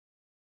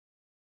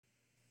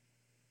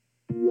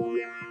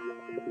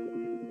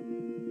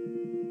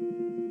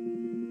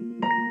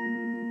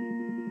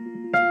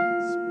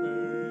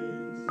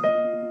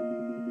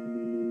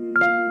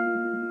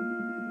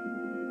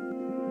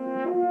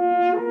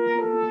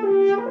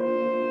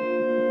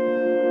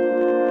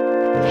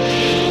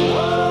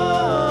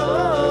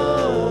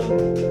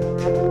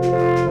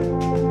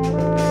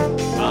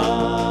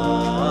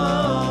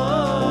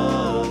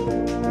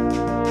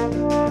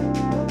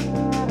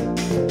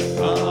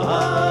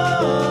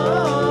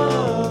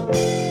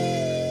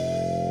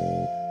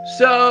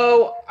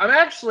So I'm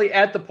actually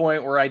at the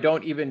point where I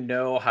don't even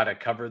know how to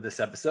cover this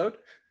episode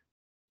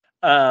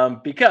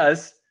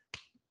because,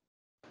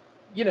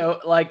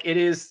 like it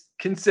is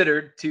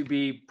considered to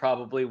be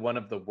probably one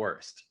of the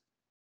worst.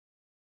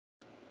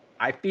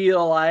 I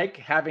feel like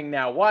having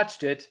now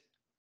watched it,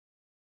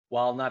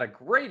 while not a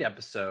great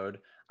episode,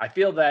 I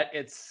feel that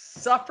it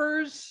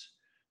suffers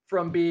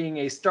from being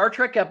a Star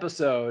Trek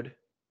episode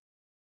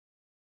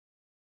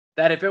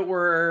that if it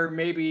were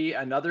maybe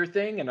another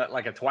thing and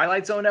like a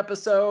Twilight Zone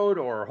episode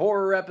or a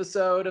horror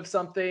episode of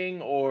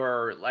something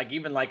or like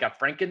even like a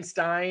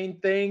Frankenstein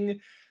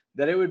thing,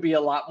 that it would be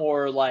a lot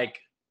more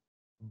like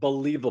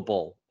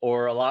believable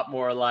or a lot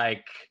more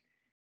like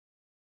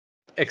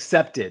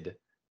accepted.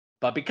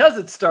 But because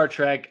it's Star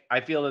Trek, I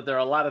feel that there are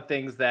a lot of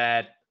things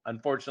that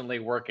unfortunately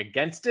work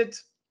against it.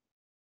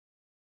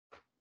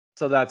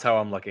 So that's how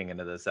I'm looking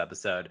into this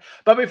episode.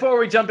 But before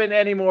we jump in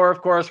anymore,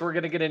 of course, we're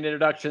going to get into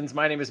introductions.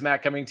 My name is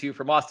Matt, coming to you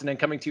from Austin, and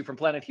coming to you from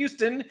Planet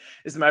Houston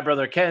is my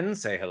brother Ken.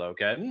 Say hello,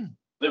 Ken.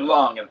 Live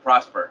long and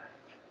prosper.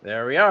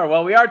 There we are.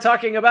 Well, we are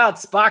talking about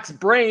Spock's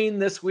brain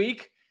this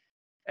week.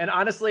 And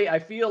honestly, I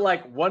feel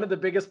like one of the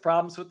biggest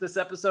problems with this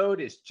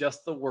episode is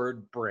just the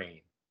word brain.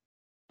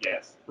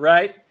 Yes.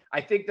 Right? I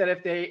think that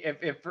if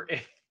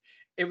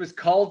it was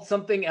called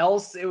something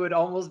else, it would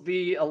almost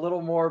be a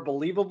little more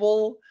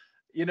believable.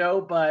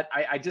 But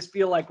I just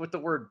feel like with the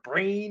word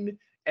brain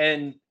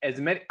and as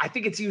many, I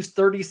think it's used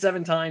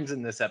 37 times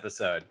in this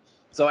episode.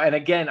 So, and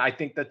again, I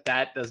think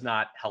that does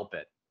not help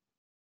it.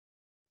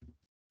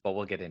 But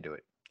we'll get into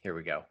it. Here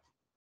we go.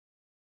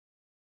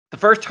 The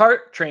first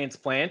heart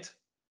transplant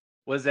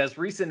was as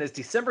recent as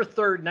December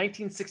 3rd,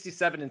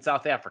 1967 in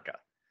South Africa.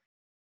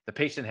 The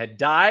patient had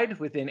died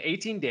within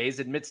 18 days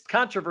amidst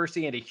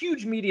controversy and a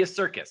huge media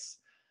circus.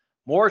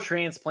 More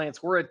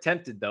transplants were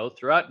attempted, though,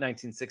 throughout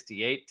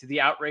 1968 to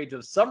the outrage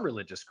of some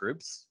religious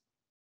groups.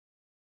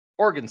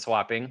 Organ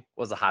swapping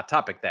was a hot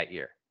topic that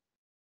year.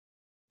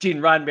 Gene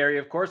Roddenberry,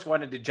 of course,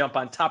 wanted to jump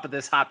on top of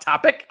this hot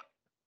topic.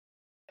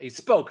 He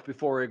spoke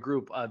before a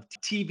group of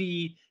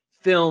TV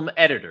film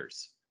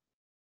editors.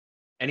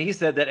 And he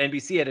said that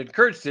NBC had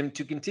encouraged him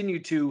to continue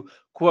to,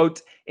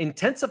 quote,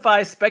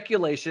 intensify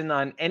speculation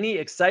on any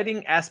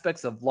exciting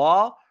aspects of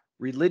law,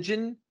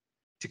 religion,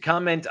 to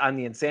comment on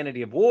the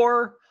insanity of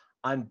war,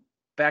 on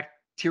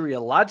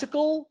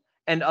bacteriological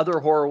and other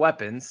horror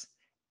weapons,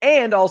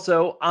 and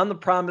also on the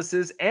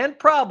promises and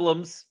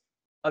problems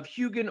of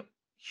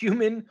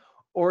human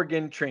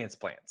organ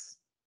transplants.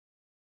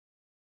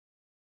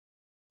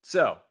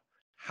 So,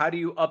 how do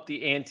you up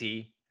the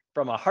ante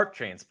from a heart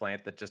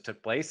transplant that just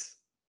took place?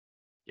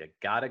 You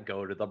gotta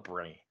go to the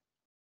brain.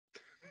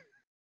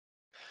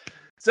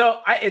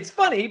 So it's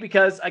funny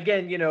because,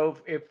 again,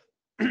 if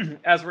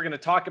as we're going to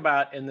talk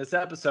about in this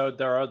episode,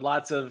 there are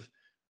lots of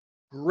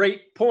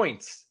great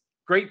points,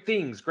 great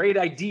things, great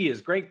ideas,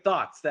 great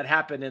thoughts that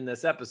happen in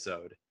this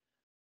episode.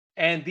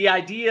 And the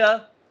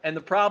idea and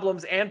the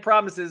problems and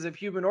promises of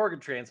human organ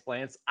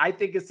transplants, I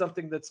think, is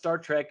something that Star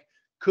Trek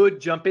could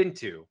jump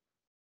into.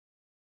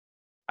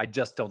 I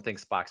just don't think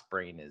Spock's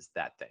brain is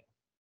that thing.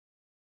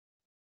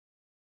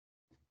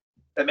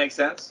 That makes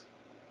sense.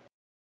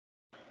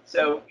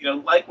 So,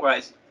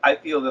 likewise, I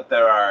feel that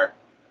there are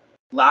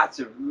lots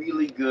of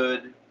really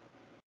good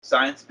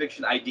science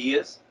fiction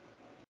ideas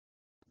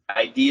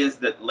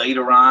that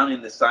later on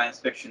in the science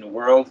fiction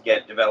world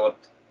get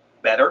developed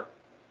better.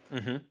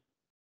 Mm-hmm.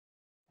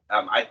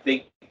 I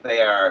think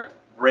they are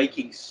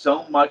breaking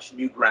so much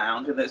new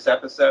ground in this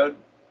episode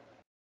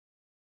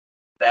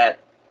that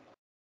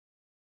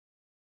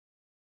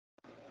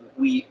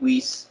we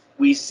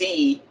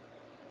see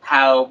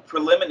how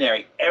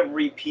preliminary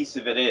every piece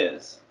of it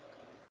is,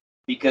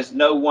 because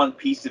no one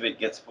piece of it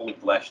gets fully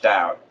fleshed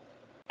out,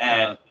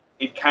 and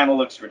it kind of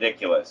looks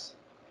ridiculous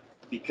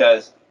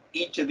because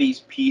each of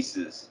these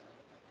pieces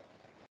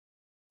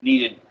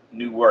needed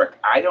new work.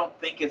 I don't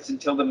think it's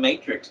until The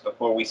Matrix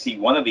before we see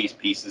one of these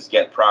pieces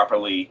get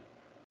properly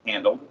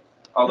handled.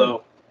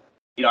 Although,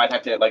 I'd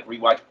have to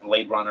rewatch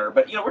Blade Runner,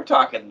 but we're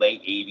talking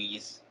late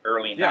 80s,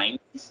 early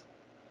 90s.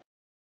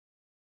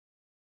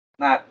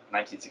 Not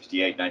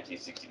 1968,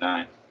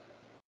 1969.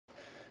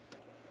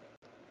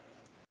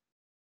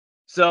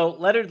 So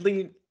Leonard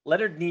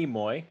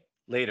Nimoy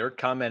later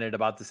commented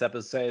about this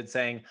episode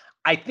saying,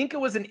 I think it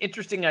was an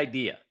interesting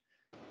idea.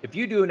 If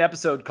you do an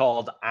episode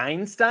called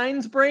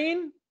Einstein's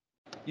Brain,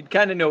 you'd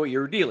kind of know what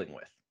you're dealing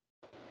with.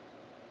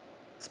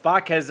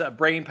 Spock has a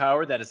brain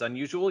power that is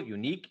unusual,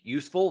 unique,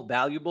 useful,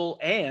 valuable,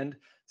 and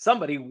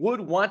somebody would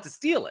want to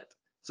steal it.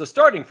 So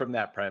starting from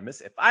that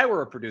premise, if I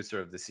were a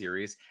producer of the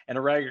series and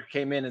a writer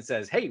came in and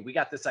says, hey, we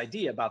got this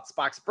idea about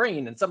Spock's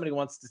brain and somebody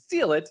wants to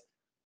steal it,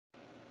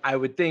 I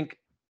would think,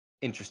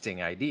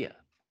 interesting idea.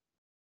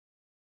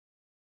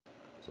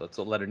 So that's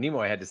what Leonard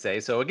Nimoy had to say.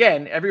 So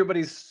again,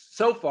 everybody's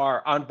so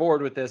far on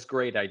board with this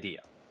great idea.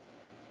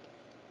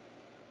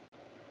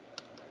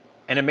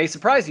 And it may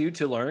surprise you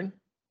to learn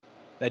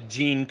that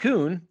Gene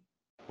Coon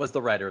was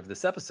the writer of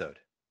this episode.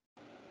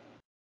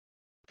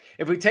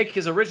 If we take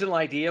his original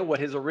idea,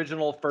 what his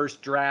original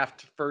first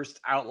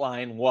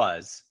outline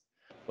was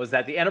was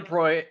that the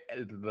Enterprise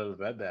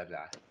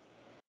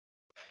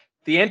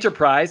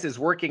is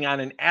working on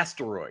an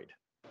asteroid.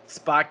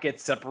 Spock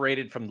gets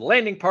separated from the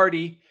landing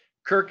party.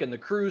 Kirk and the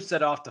crew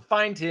set off to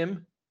find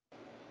him.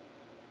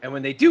 And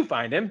when they do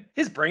find him,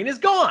 his brain is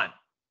gone.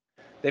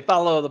 They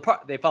follow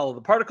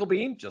the particle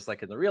beam, just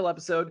like in the real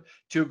episode,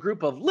 to a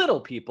group of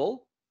little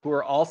people who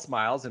are all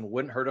smiles and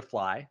wouldn't hurt a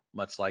fly,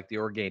 much like the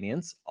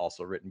Organians,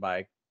 also written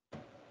by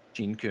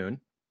Gene Coon.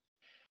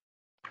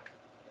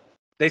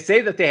 They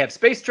say that they have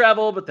space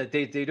travel, but that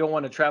they don't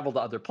want to travel to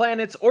other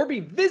planets or be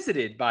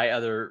visited by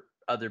other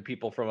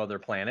people from other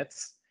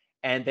planets.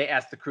 And they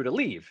ask the crew to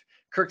leave.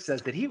 Kirk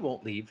says that he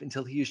won't leave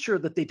until he is sure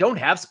that they don't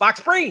have Spock's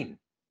brain.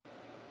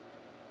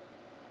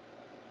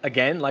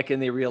 Again, like in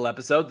the real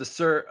episode,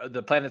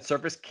 the planet's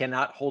surface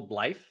cannot hold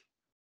life.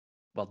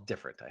 Well,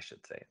 different, I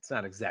should say. It's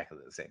not exactly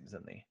the same as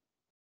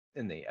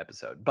in the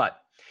episode.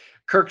 But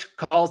Kirk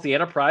calls the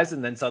Enterprise,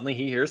 and then suddenly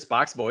he hears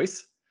Spock's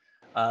voice.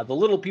 The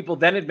little people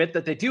then admit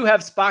that they do have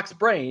Spock's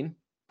brain,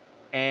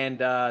 and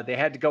they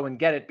had to go and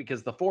get it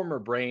because the former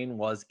brain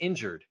was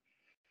injured.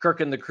 Kirk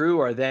and the crew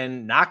are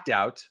then knocked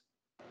out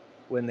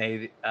when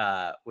they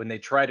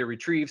try to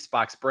retrieve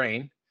Spock's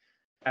brain.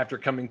 After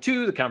coming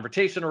to, the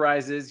confrontation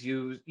arises.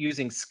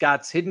 Using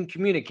Scott's hidden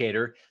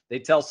communicator, they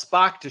tell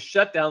Spock to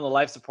shut down the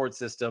life support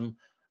system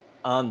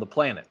on the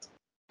planet.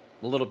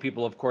 The little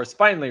people, of course,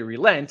 finally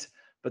relent,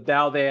 but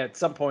now at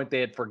some point they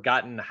had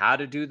forgotten how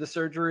to do the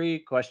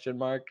surgery, ?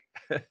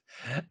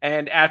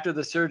 And after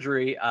the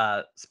surgery,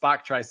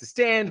 Spock tries to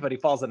stand, but he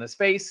falls on his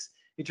face.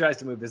 He tries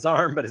to move his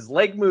arm, but his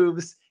leg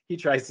moves. He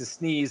tries to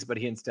sneeze, but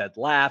he instead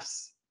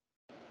laughs.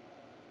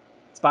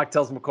 Spock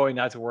tells McCoy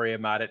not to worry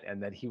about it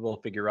and that he will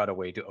figure out a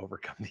way to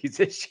overcome these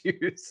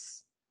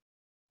issues.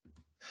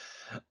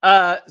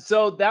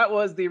 So that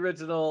was the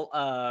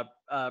original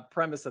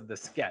premise of the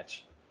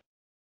sketch,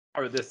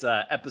 or this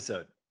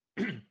episode.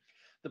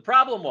 The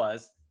problem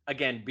was,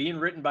 again, being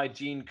written by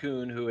Gene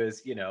Coon, who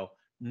is,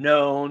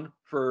 known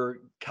for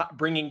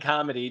bringing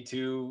comedy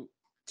to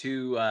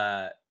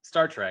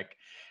Star Trek,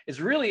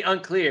 is really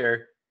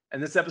unclear.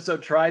 And this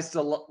episode tries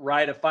to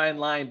ride a fine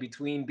line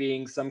between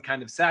being some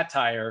kind of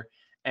satire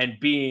and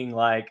being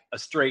like a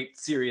straight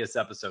serious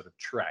episode of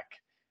Trek.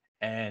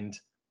 And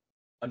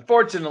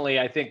unfortunately,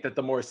 I think that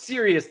the more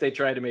serious they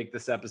try to make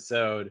this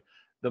episode,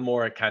 the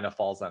more it kind of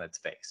falls on its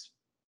face.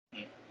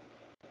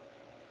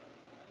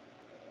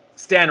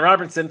 Stan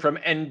Robertson from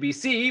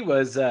NBC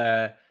was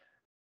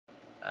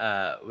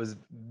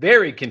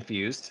very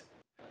confused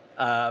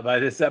by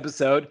this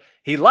episode.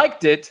 He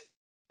liked it,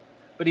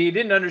 but he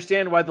didn't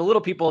understand why the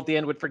little people at the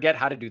end would forget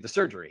how to do the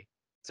surgery.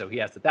 So he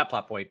asked that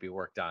plot point be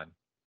worked on.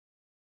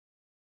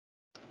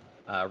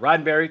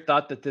 Roddenberry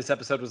thought that this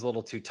episode was a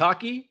little too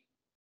talky.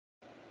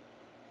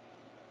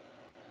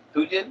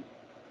 Who did?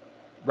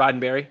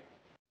 Roddenberry.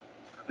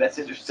 That's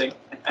interesting.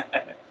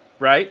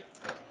 Right?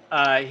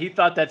 He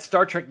thought that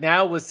Star Trek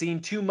Now was seen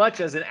too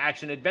much as an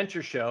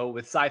action-adventure show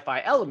with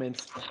sci-fi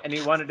elements, and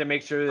he wanted to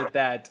make sure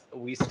that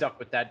we stuck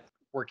with that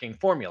working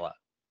formula.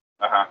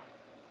 Uh-huh.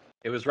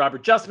 It was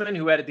Robert Justman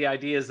who added the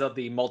ideas of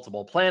the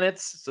multiple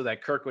planets so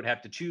that Kirk would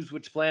have to choose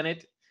which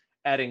planet,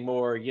 adding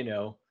more,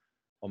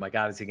 oh my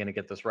God, is he going to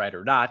get this right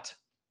or not?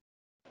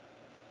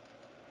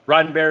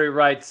 Roddenberry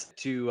writes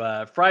to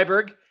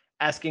Freiberg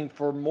asking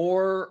for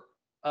more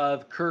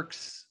of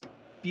Kirk's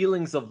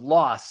feelings of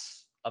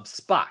loss of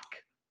Spock.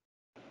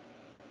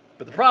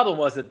 But the problem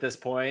was at this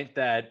point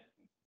that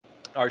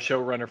our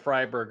showrunner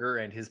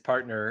Freiberger and his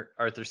partner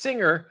Arthur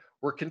Singer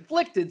were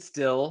conflicted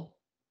still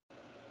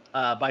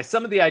by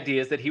some of the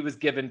ideas that he was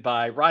given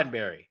by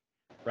Roddenberry,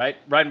 right?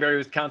 Roddenberry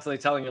was constantly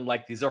telling him,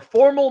 like, these are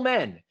formal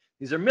men.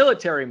 These are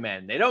military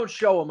men. They don't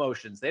show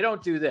emotions. They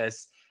don't do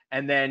this.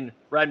 And then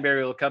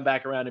Roddenberry will come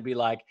back around and be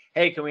like,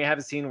 hey, can we have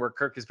a scene where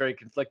Kirk is very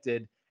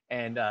conflicted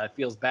and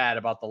feels bad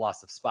about the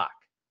loss of Spock?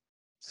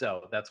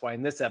 So that's why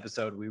in this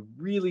episode, we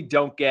really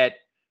don't get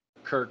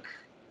Kirk,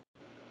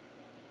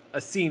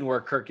 a scene where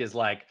Kirk is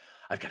like,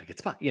 I've got to get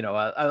Spock.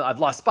 I've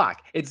lost Spock.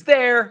 It's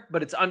there,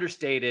 but it's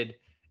understated.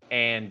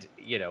 And,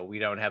 we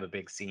don't have a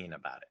big scene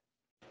about it.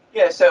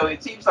 Yeah, so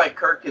it seems like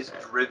Kirk is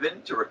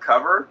driven to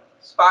recover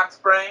Spock's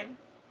brain.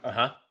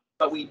 Uh-huh.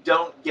 But we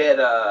don't get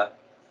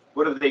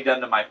what have they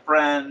done to my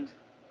friend?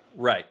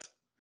 Right.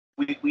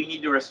 We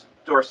need to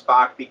restore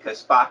Spock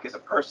because Spock is a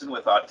person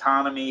with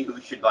autonomy who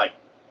should,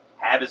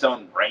 have his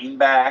own brain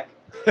back.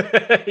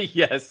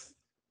 Yes.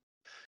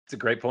 It's a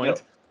great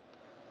point.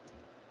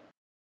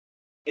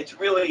 It's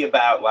really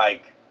about,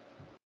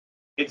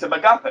 it's a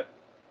MacGuffin.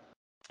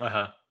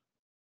 Uh-huh.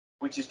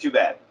 Which is too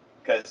bad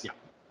because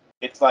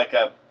it's like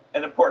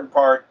an important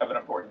part of an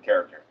important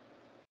character.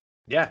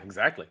 Yeah,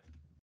 exactly.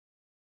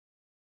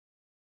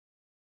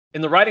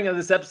 In the writing of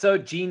this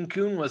episode, Gene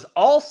Coon was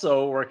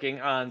also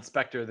working on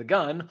Spectre the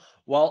Gun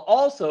while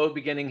also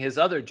beginning his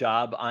other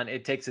job on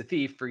It Takes a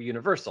Thief for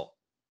Universal.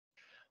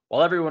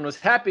 While everyone was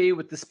happy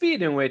with the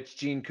speed in which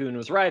Gene Coon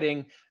was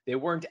writing, they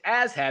weren't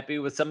as happy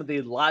with some of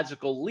the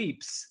logical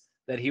leaps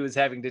that he was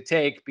having to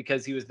take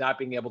because he was not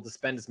being able to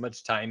spend as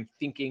much time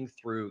thinking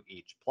through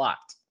each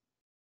plot.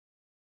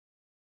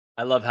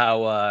 I love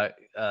how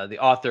the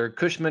author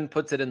Cushman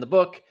puts it in the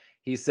book.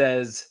 He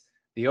says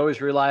the always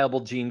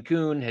reliable Gene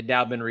Coon had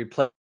now been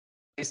replaced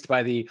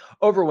by the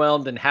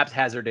overwhelmed and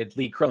haphazarded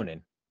Lee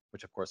Cronin,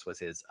 which of course was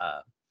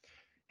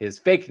his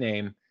fake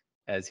name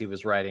as he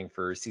was writing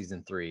for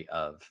season 3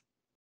 of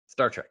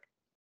Star Trek.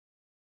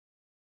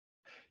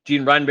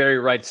 Gene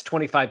Roddenberry writes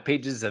 25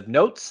 pages of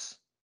notes,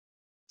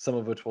 some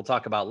of which we'll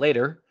talk about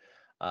later.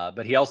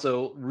 But he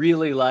also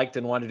really liked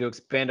and wanted to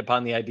expand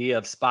upon the idea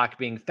of Spock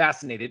being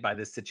fascinated by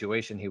this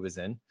situation he was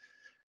in,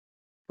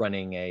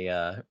 running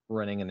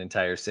an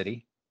entire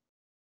city.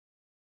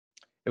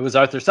 It was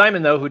Arthur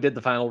Simon, though, who did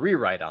the final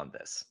rewrite on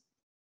this.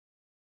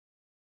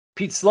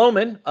 Pete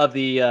Sloman of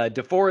the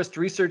DeForest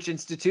Research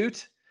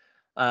Institute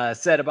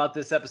said about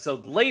this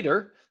episode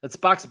later that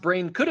Spock's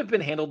brain could have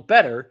been handled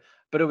better,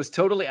 but it was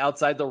totally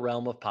outside the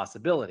realm of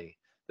possibility.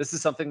 This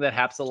is something that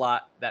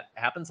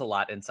happens a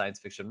lot in science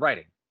fiction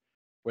writing,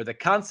 where the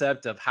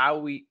concept of how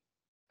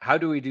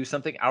do we do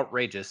something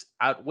outrageous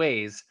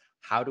outweighs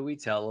how do we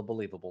tell a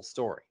believable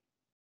story.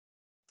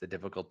 It's a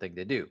difficult thing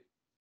to do.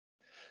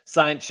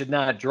 Science should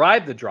not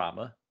drive the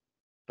drama,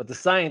 but the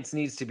science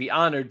needs to be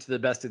honored to the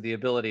best of the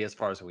ability as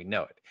far as we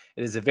know it.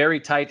 It is a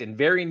very tight and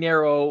very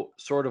narrow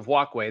sort of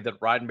walkway that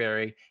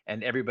Roddenberry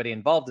and everybody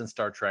involved in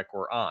Star Trek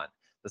were on.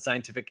 The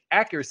scientific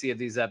accuracy of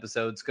these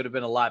episodes could have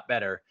been a lot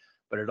better,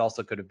 but it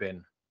also could have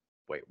been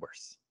way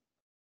worse.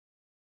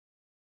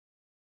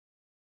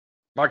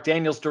 Mark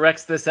Daniels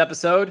directs this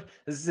episode.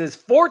 This is his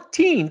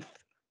 14th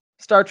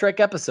Star Trek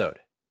episode.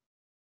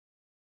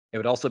 It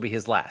would also be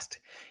his last.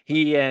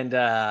 He and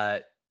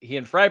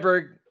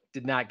Freiberg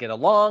did not get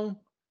along,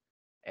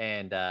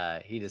 and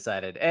he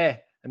decided,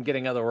 I'm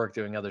getting other work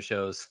doing other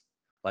shows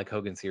like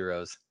Hogan's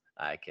Heroes.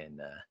 I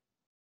can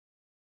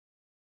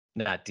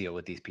not deal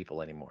with these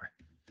people anymore.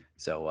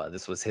 So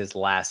this was his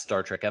last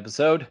Star Trek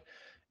episode,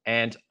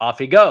 and off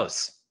he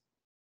goes.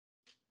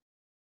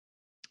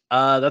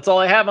 That's all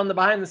I have on the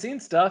behind the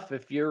scenes stuff.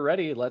 If you're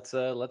ready, let's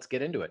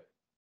get into it.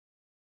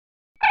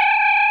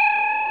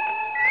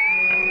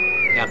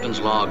 Captain's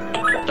log.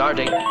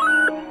 Starting.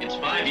 It's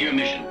 5-year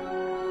mission.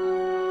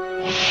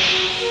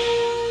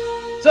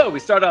 So we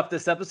start off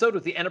this episode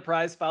with the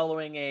Enterprise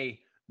following a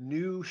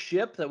new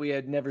ship that we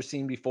had never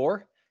seen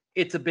before.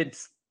 It's a bit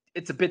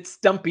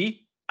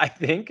stumpy, I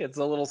think. It's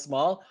a little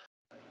small.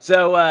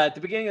 So at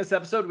the beginning of this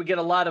episode, we get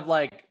a lot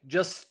of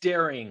just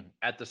staring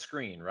at the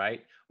screen,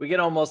 right? We get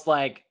almost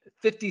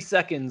 50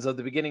 seconds of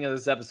the beginning of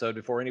this episode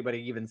before anybody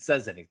even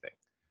says anything.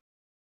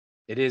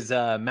 It is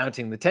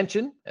mounting the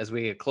tension as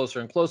we get closer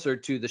and closer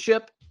to the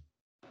ship.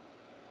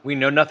 We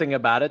know nothing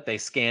about it. They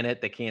scan it.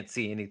 They can't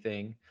see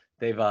anything.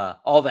 They've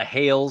all the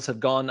hails have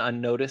gone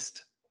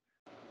unnoticed.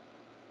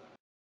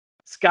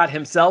 Scott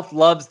himself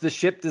loves the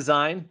ship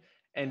design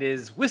and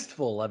is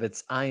wistful of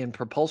its ion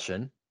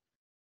propulsion.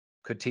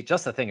 Could teach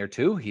us a thing or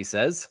two, he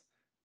says.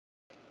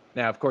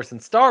 Now, of course, in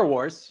Star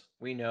Wars,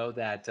 we know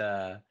that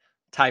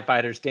TIE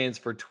Fighter stands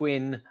for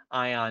Twin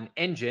Ion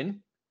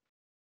Engine,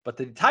 but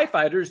the TIE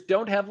Fighters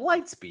don't have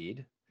light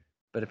speed,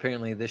 but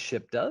apparently this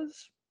ship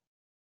does.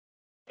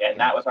 And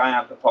that was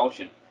ion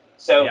propulsion.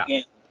 So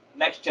in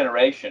Next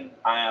Generation,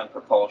 ion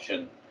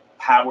propulsion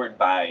powered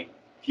by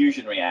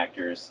fusion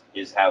reactors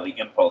is how the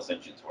impulse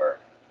engines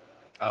work.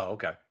 Oh,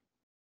 okay.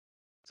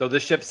 So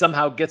this ship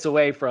somehow gets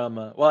away from,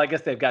 I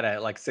guess they've got a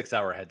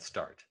 6-hour head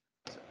start.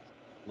 So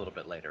a little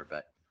bit later,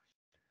 but.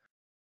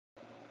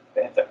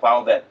 They have to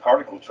follow that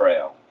particle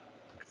trail.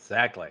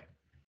 Exactly.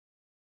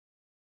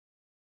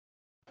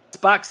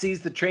 Spock sees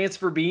the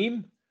transfer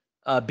beam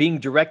being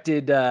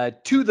directed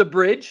to the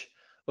bridge.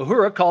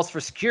 Uhura calls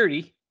for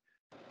security.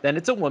 Then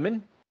it's a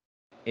woman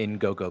in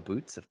go-go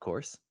boots, of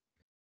course.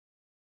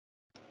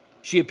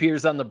 She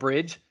appears on the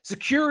bridge.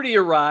 Security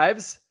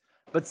arrives,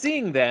 but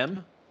seeing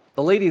them,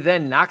 the lady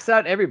then knocks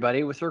out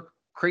everybody with her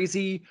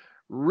crazy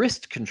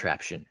wrist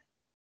contraption.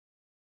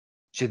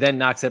 She then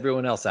knocks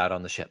everyone else out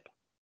on the ship.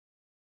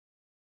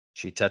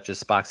 She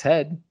touches Spock's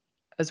head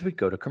as we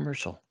go to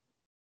commercial.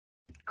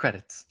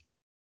 Credits.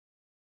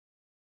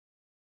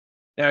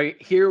 Now,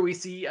 here we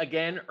see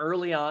again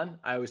early on.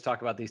 I always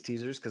talk about these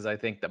teasers because I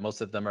think that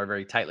most of them are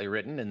very tightly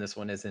written, and this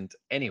one isn't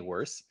any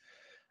worse.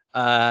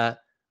 We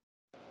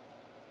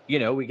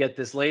get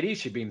this lady.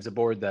 She beams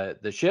aboard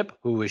the ship.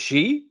 Who is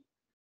she?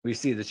 We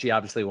see that she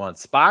obviously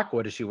wants Spock.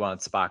 What does she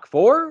want Spock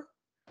for?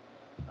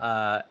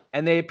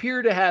 And they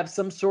appear to have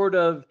some sort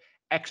of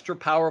extra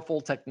powerful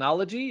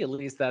technology. At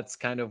least that's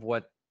kind of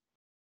what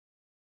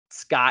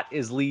Scott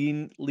is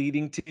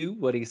leading to,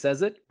 what he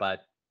says it.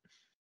 But,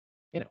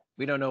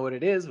 we don't know what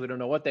it is. We don't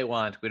know what they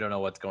want. We don't know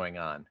what's going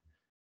on.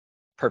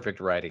 Perfect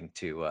writing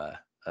to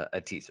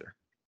a teaser.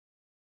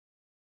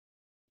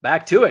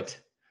 Back to it.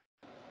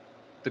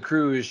 The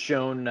crew is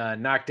shown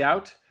knocked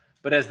out.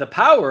 But as the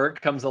power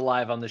comes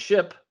alive on the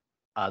ship,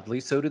 oddly,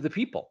 so do the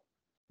people.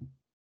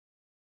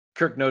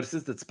 Kirk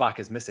notices that Spock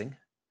is missing.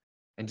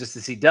 And just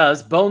as he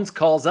does, Bones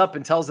calls up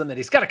and tells him that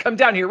he's got to come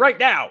down here right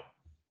now.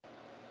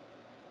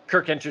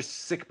 Kirk enters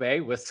sickbay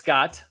with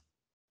Scott.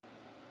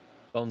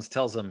 Bones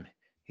tells him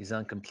he's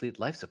on complete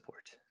life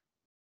support.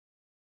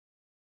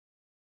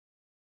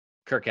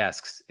 Kirk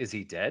asks, is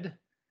he dead?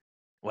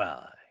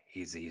 Well,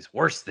 he's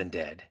worse than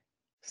dead,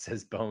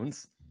 says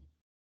Bones.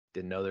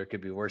 Didn't know there could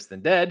be worse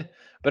than dead,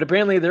 but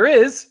apparently there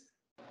is.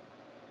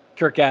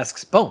 Kirk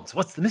asks, Bones,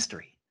 what's the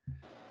mystery?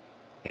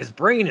 His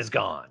brain is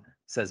gone,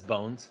 says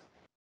Bones.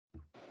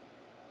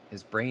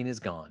 His brain is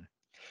gone.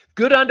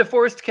 Good on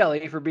DeForest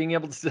Kelly for being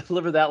able to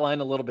deliver that line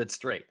a little bit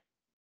straight.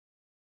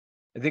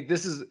 I think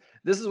this is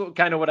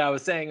kind of what I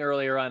was saying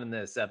earlier on in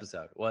this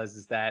episode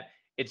is that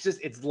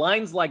it's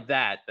lines like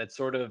that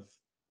sort of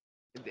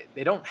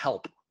they don't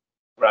help.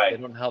 Right.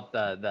 They don't help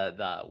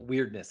the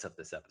weirdness of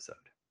this episode.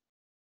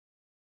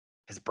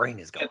 His brain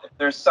is gone.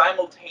 They're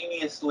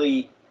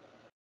simultaneously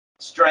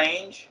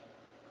strange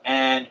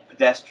and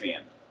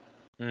pedestrian.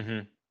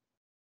 Mm-hmm.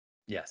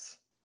 Yes.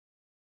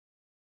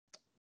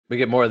 We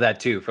get more of that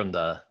too from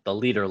the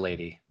leader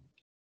lady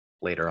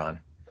later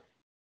on.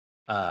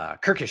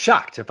 Kirk is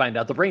shocked to find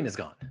out the brain is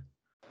gone.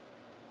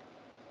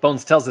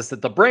 Bones tells us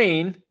that the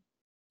brain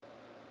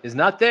is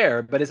not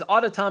there, but his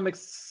autonomic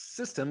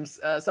systems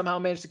somehow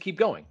managed to keep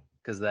going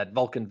because of that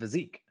Vulcan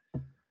physique.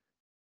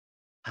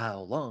 How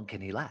long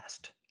can he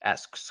last?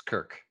 Asks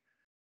Kirk.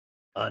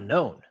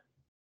 Unknown,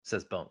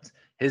 says Bones.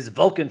 His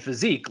Vulcan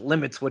physique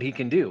limits what he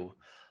can do.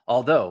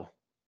 Although...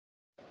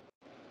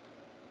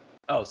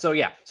 So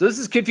this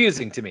is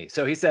confusing to me.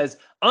 So he says,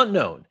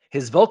 unknown.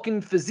 His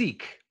Vulcan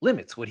physique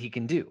limits what he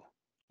can do.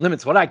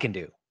 Limits what I can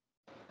do.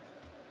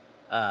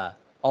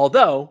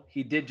 Although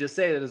he did just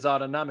say that his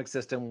autonomic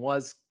system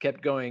was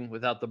kept going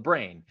without the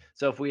brain.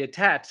 So if we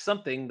attach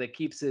something that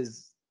keeps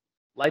his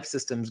life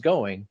systems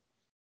going,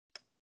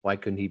 why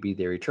couldn't he be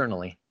there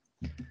eternally?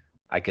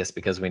 I guess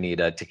because we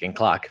need a ticking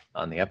clock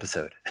on the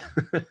episode.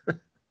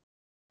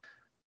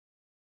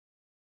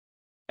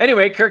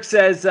 Anyway, Kirk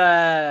says,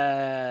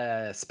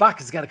 Spock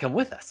has got to come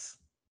with us.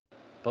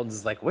 Bones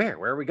is like, where?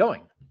 Where are we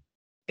going?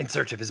 In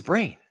search of his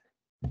brain.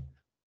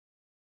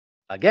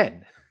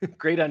 Again,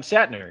 great on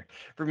Shatner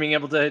for being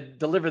able to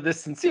deliver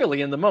this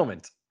sincerely in the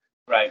moment.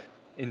 Right.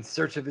 In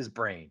search of his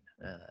brain.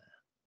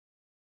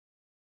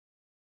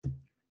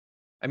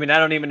 I mean, I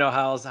don't even know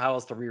how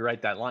else to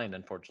rewrite that line,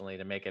 unfortunately,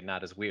 to make it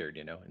not as weird,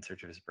 in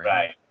search of his brain.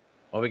 Right.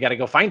 Well, we got to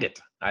go find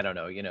it. I don't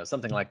know,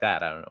 something like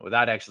that. I don't know.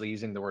 Without actually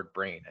using the word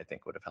brain, I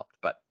think would have helped.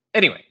 But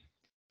anyway.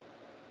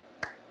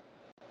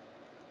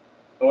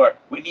 Or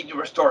we need to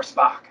restore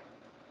Spock.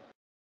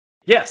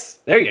 Yes,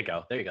 there you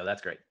go.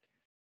 That's great.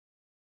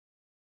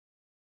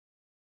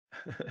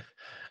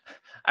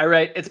 I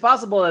write, it's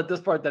possible at this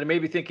part that I may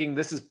be thinking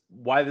this is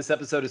why this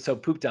episode is so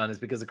pooped on is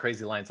because of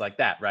crazy lines like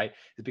that, right?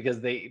 It's because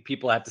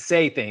people have to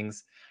say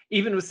things,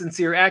 even with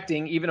sincere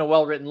acting, even a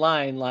well-written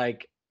line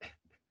like,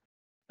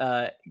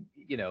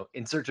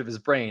 in search of his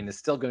brain is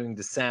still going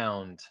to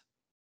sound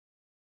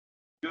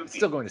goofy. It's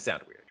still going to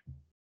sound weird.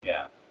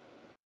 Yeah.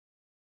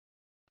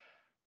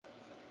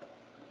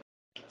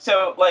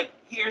 So,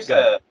 here's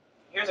a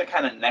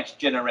kind of next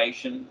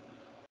generation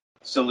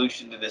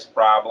solution to this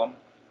problem.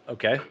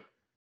 Okay.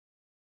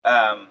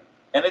 And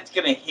it's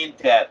going to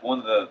hint at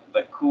one of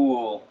the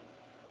cool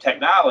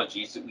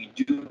technologies that we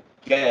do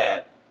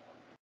get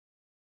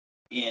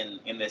in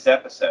this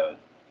episode.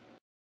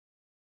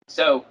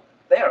 So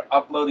they are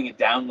uploading and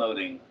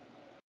downloading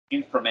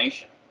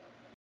information.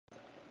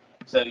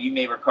 So you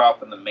may recall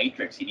from the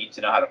Matrix, he needs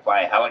to know how to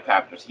fly a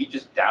helicopter. So he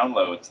just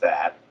downloads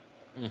that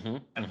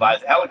and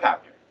flies a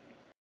helicopter.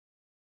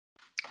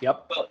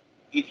 Yep. Well,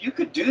 if you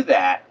could do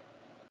that,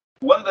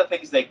 one of the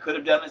things they could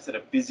have done instead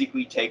of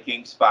physically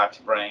taking Spock's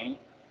brain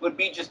would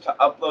be just to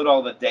upload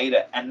all the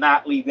data and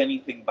not leave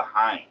anything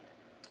behind.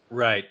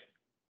 Right.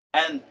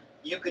 And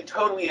you could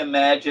totally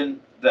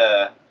imagine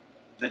the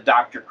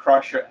Dr.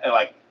 Crusher,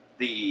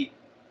 the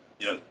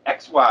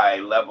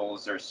XY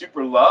levels are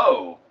super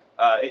low.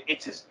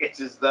 It's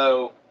as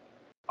though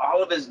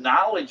all of his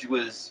knowledge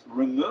was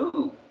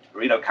removed,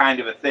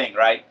 kind of a thing,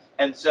 right?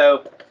 And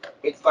so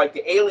it's like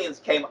the aliens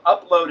came,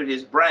 uploaded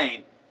his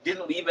brain,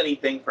 didn't leave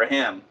anything for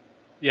him.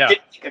 Yeah.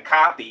 Didn't take a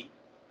copy,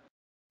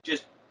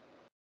 just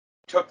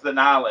took the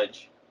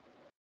knowledge.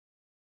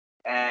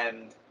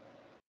 And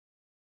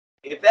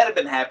if that had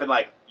been happened,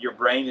 your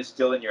brain is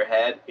still in your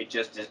head, it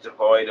just is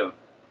devoid of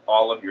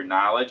all of your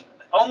knowledge.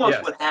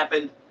 Almost what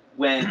happened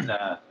when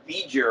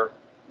V'ger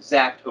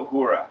zapped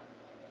Uhura.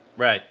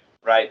 Right.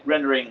 Right,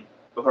 rendering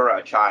Uhura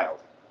a child.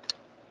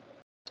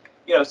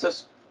 So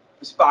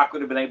Spock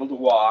would have been able to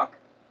walk,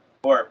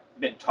 or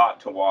been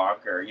taught to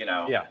walk, or,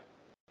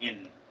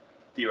 in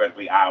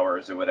theoretically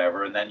hours or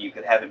whatever, and then you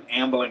could have him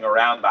ambling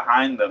around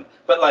behind them,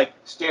 but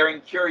staring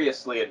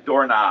curiously at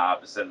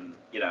doorknobs and,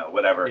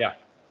 whatever. Yeah.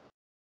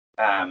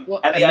 And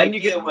the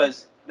idea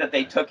was that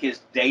they took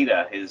his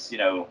data, his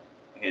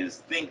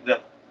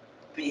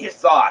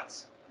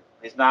thoughts,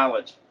 his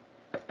knowledge.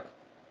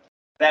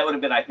 That would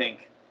have been, I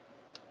think,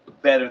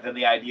 better than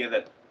the idea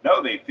that,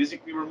 no, they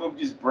physically removed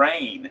his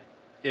brain.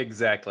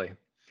 Exactly.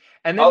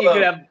 And then you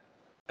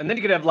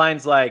could have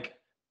lines like,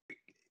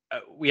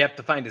 we have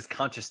to find his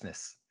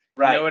consciousness.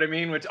 Right. You know what I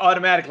mean? Which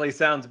automatically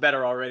sounds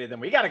better already than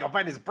we got to go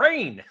find his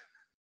brain.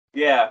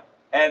 Yeah.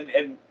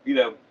 And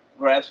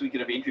perhaps we could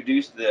have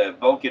introduced the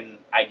Vulcan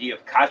idea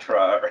of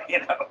Katra, or, you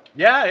know.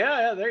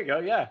 Yeah. There you go.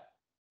 Yeah.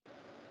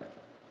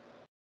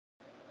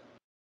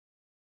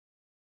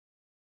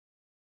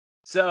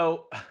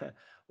 So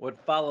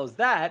what follows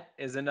that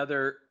is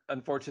another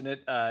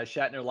unfortunate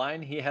Shatner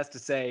line. He has to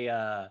say,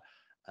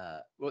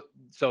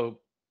 so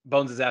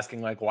Bones is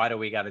asking, like, why do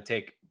we got to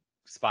take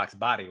Spock's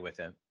body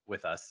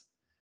with us?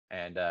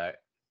 And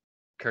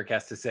Kirk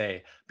has to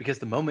say, because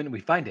the moment we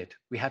find it,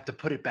 we have to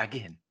put it back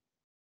in.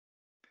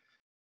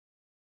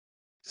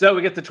 So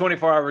we get the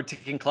 24-hour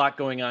ticking clock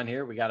going on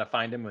here. We got to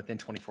find him within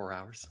 24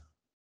 hours.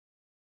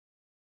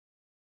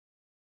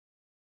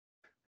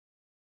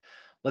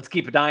 Let's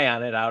keep an eye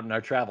on it out in our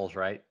travels,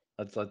 right?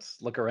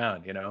 Let's look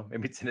around, you know.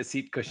 Maybe it's in a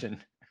seat cushion. Or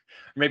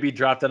maybe he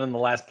dropped it on the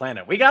last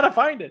planet. We got to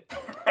find it.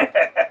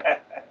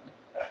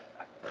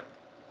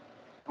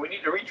 We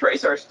need to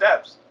retrace our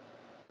steps.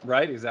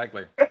 Right,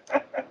 exactly.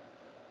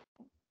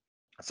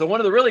 So one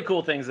of the really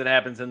cool things that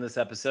happens in this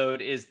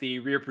episode is the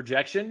rear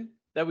projection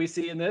that we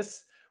see in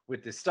this,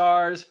 with the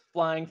stars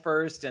flying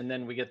first, and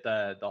then we get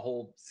the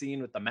whole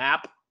scene with the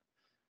map.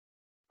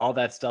 All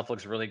that stuff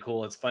looks really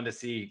cool. It's fun to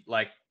see,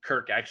 like,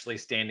 Kirk actually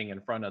standing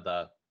in front of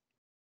the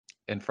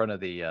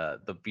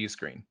view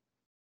screen,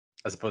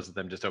 as opposed to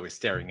them just always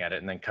staring at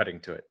it and then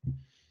cutting to it.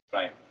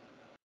 Right.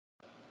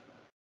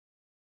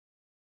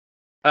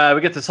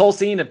 We get this whole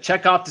scene of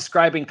Chekhov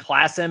describing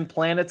Class M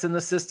planets in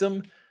the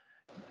system,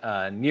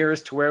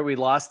 nearest to where we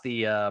lost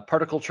the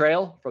particle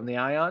trail from the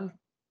ion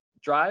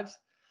drives.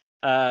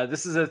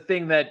 This is a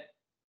thing that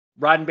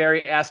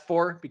Roddenberry asked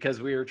for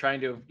because we were trying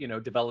to,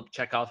 develop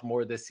Chekhov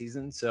more this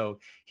season. So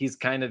he's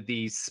kind of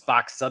the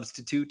Spock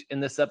substitute in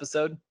this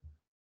episode.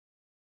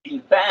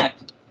 In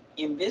fact,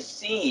 in this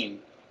scene,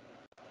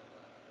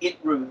 it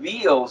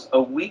reveals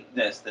a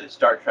weakness that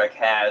Star Trek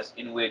has,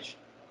 in which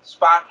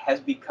Spock has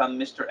become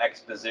Mr.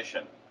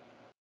 Exposition.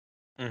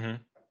 Mm-hmm.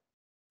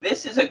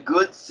 This is a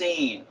good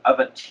scene of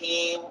a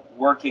team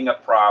working a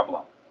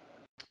problem.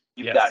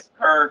 You've got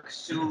Kirk,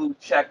 Sulu,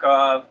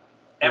 Chekhov.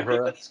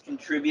 Everybody's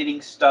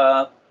contributing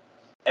stuff.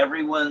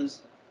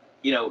 Everyone's,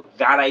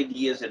 got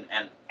ideas and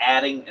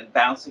adding and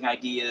bouncing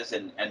ideas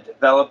and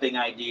developing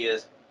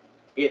ideas.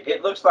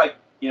 It looks like,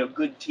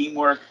 good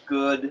teamwork,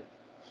 good.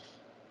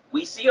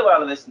 We see a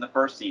lot of this in the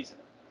first season.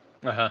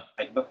 Uh-huh.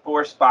 Like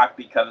before Spock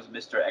becomes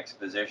Mr.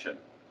 Exposition.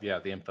 Yeah,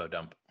 the info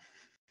dump.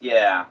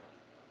 Yeah.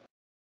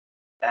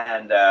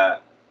 And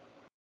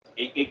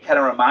it kind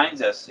of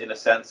reminds us, in a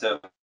sense, of,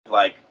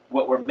 like,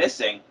 what we're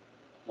missing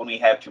when we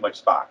have too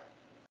much Spock.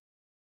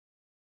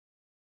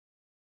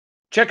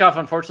 Chekhov,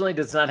 unfortunately,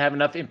 does not have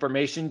enough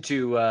information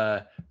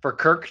for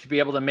Kirk to be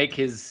able to make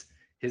his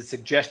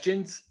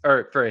suggestions,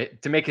 or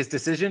to make his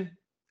decision.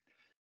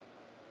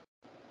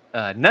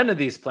 None of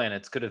these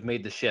planets could have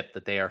made the ship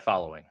that they are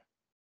following.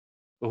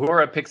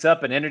 Uhura picks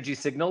up an energy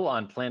signal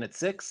on Planet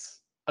 6,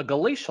 a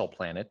glacial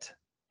planet,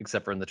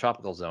 except for in the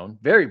tropical zone,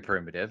 very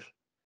primitive.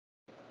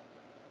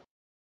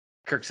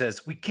 Kirk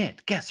says, "We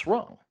can't guess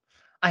wrong.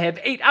 I have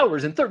 8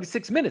 hours and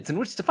 36 minutes in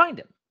which to find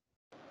him."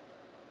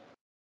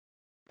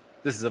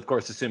 This is, of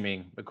course,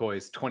 assuming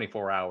McCoy's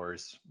 24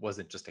 hours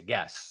wasn't just a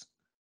guess.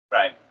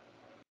 Right.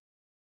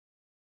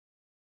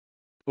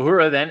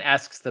 Uhura then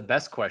asks the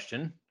best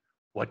question: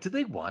 what do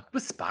they want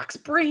with Spock's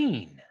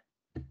brain?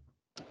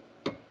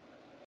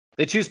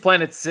 They choose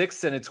Planet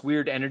 6 and its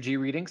weird energy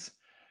readings.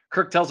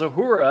 Kirk tells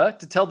Uhura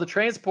to tell the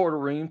transporter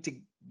room to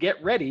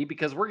get ready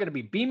because we're going to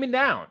be beaming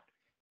down.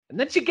 And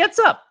then she gets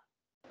up.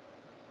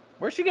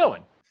 Where's she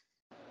going?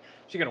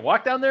 She going to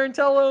walk down there and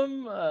tell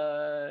him?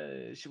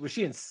 Was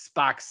she in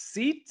Spock's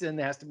seat and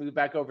has to move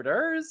back over to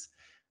hers?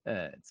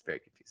 It's very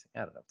confusing. I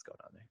don't know what's going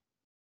on there.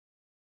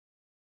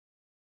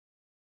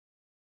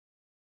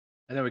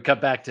 And then we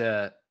cut back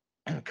to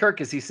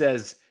Kirk as he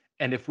says,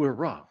 "And if we're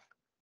wrong,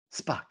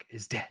 Spock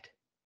is dead."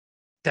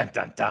 Dun,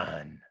 dun,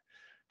 dun.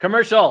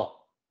 Commercial.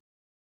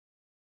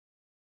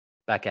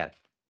 Back at it.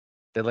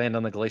 They land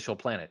on the glacial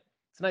planet.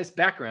 It's a nice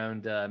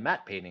background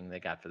matte painting they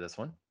got for this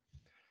one.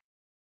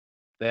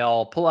 They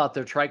all pull out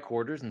their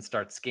tricorders and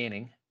start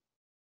scanning.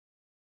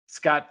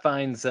 Scott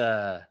finds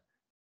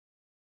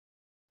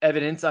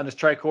evidence on his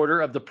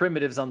tricorder of the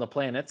primitives on the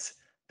planets.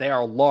 They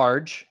are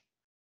large.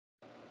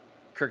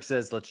 Kirk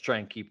says, "Let's try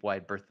and keep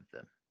wide berth of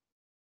them."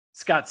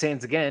 Scott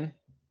sands again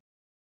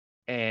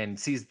and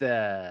sees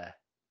the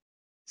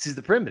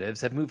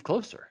primitives have moved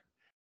closer.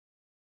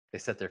 They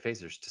set their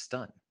phasers to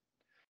stun.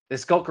 They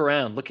skulk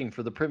around looking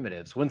for the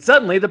primitives when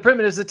suddenly the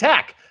primitives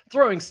attack,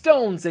 throwing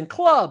stones and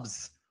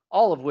clubs,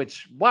 all of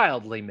which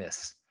wildly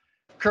miss.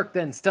 Kirk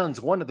then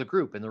stuns one of the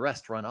group and the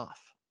rest run off.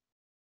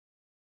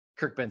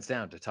 Kirk bends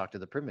down to talk to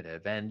the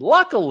primitive, and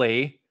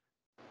luckily,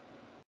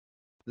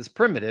 this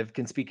primitive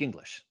can speak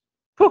English.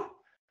 Whew,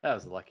 that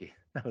was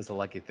a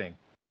lucky thing.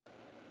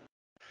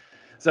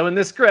 So in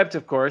this script,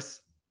 of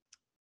course,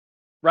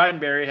 Gene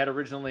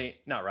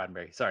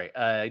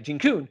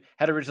Coon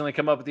had originally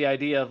come up with the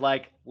idea of,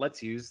 like,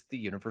 let's use the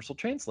universal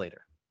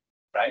translator.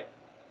 Right.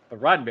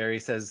 But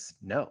Roddenberry says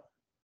no.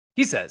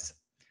 He says,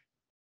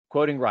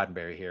 quoting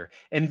Roddenberry here,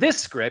 "In this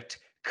script,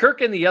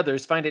 Kirk and the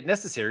others find it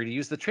necessary to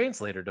use the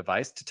translator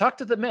device to talk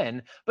to the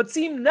men, but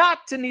seem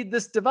not to need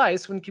this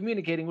device when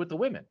communicating with the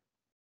women.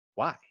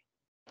 Why?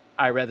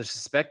 I rather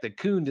suspect that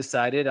Coon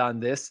decided on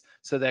this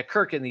so that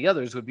Kirk and the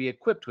others would be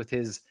equipped with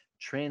his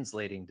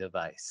translating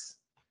device,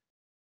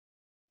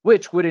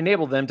 which would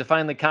enable them to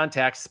finally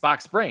contact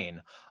Spock's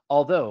brain,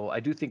 although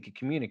I do think a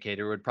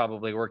communicator would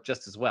probably work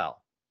just as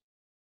well.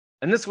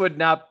 And this would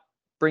not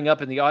bring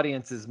up in the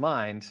audience's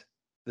mind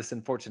this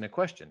unfortunate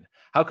question.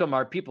 How come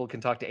our people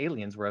can talk to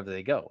aliens wherever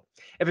they go?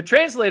 If a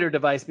translator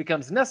device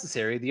becomes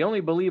necessary, the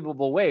only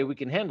believable way we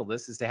can handle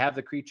this is to have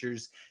the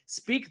creatures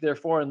speak their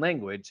foreign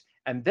language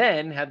and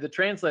then have the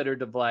translator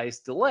device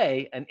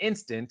delay an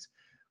instant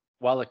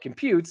while it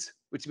computes,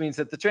 which means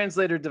that the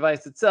translator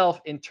device itself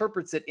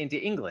interprets it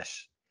into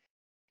English.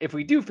 If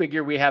we do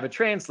figure we have a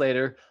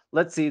translator,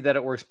 let's see that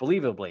it works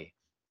believably.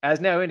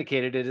 As now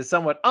indicated, it is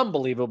somewhat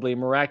unbelievably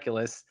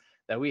miraculous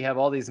that we have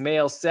all these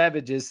male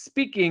savages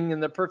speaking in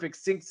the perfect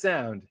sync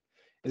sound.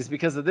 It is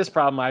because of this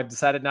problem I've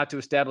decided not to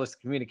establish the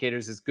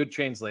communicators as good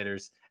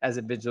translators as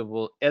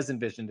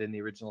envisioned in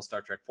the original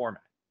Star Trek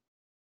format.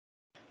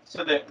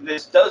 So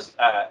this does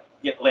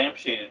get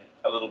lampshaded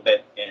a little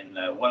bit in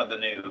one of the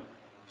new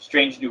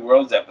Strange New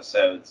Worlds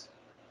episodes.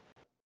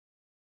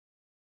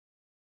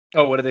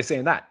 Oh, what do they say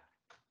in that?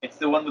 It's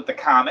the one with the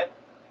comet.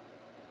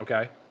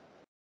 Okay.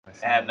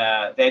 And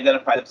they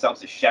identify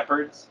themselves as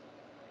shepherds.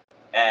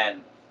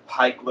 And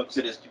Pike looks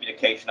at his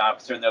communication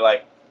officer, and they're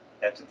like,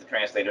 "That's what the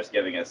translator's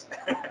giving us."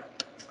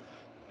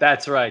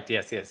 That's right.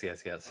 Yes. And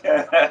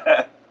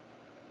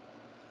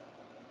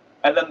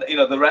then,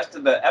 the rest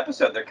of the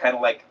episode, they're kind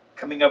of like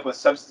coming up with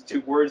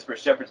substitute words for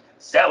shepherds.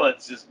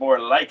 Zealots is more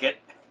like it.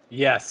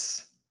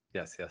 Yes.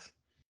 That's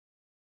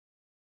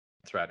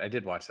right. I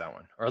did watch that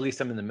one, or at least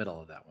I'm in the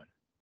middle of that one.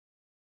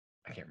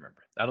 I can't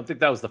remember. I don't think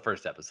that was the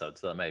first episode,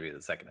 so that might be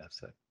the second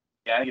episode.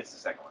 Yeah, I think it's the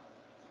second one.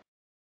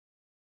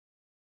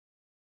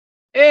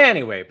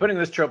 Anyway, putting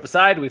this trope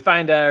aside, we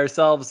find out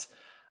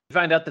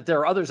that there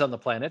are others on the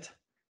planet.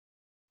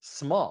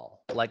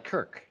 Small, like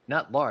Kirk,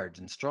 not large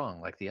and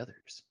strong like the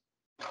others.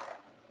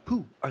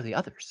 Who are the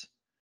others?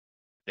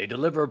 They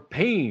deliver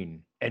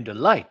pain and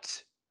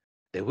delight.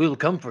 They will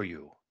come for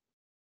you.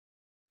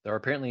 There are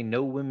apparently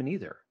no women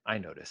either, I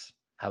notice.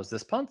 How's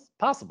this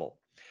possible?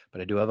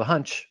 But I do have a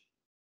hunch.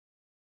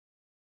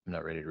 I'm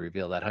not ready to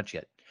reveal that hunch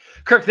yet.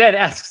 Kirk then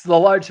asks the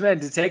large men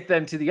to take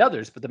them to the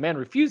others, but the man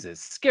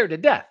refuses, scared to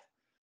death.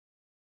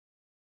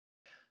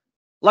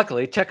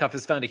 Luckily, Chekhov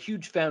has found a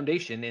huge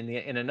foundation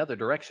in another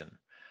direction.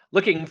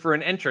 Looking for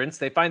an entrance,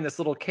 they find this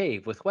little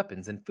cave with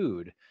weapons and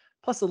food,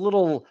 plus a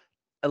little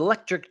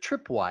electric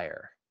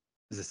tripwire.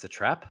 Is this a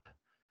trap?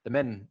 The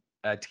men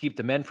to keep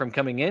the men from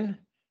coming in?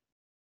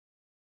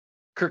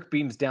 Kirk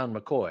beams down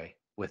McCoy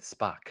with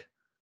Spock.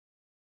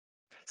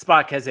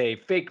 Spock has a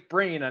fake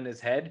brain on his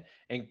head,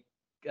 and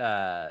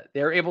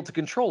they're able to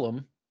control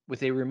him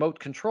with a remote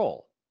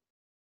control.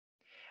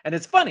 And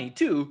it's funny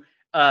too,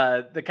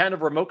 the kind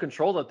of remote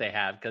control that they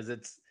have, because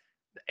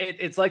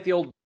it's like the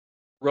old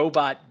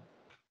robot,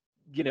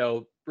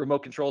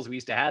 remote controls we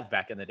used to have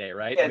back in the day,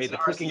 right? Yeah, It made the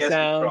clicking RCS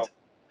sound. control.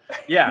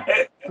 Yeah.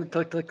 Click,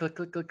 click, click, click,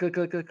 click, click, click,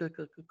 click, click, click,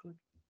 click.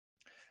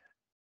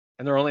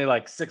 And there are only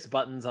like 6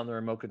 buttons on the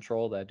remote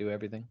control that do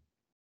everything.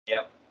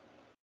 Yep.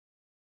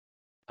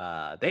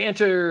 They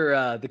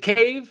enter the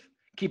cave,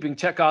 keeping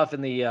Chekhov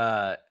and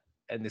the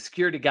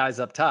security guys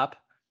up top.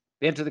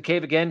 They enter the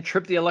cave again,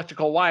 trip the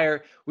electrical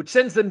wire, which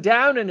sends them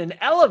down in an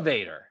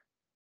elevator.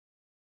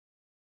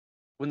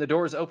 When the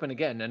doors open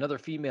again, another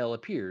female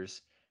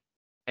appears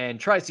and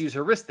tries to use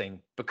her wrist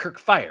thing, but Kirk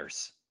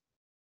fires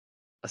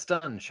a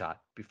stun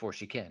shot before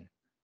she can.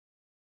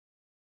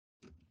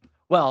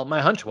 Well,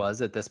 my hunch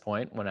was at this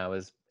point when I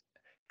was,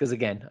 because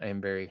again, I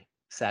am very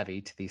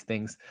savvy to these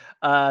things,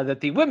 that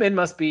the women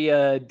must be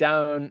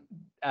down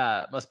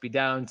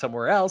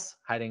somewhere else,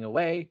 hiding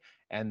away,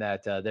 and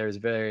that there's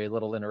very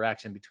little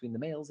interaction between the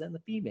males and the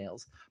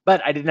females.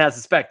 But I did not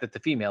suspect that the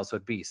females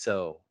would be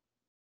so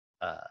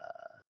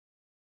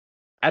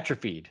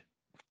atrophied,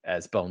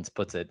 as Bones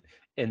puts it,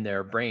 in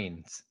their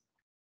brains,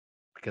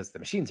 because the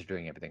machines are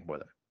doing everything for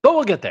them. But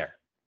we'll get there.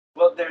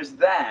 Well, there's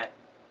that,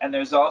 and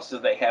there's also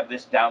they have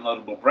this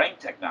downloadable brain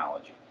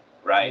technology,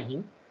 right?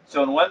 Mm-hmm.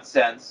 So in one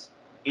sense,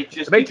 it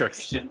just The Matrix.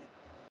 gives you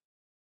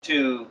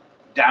to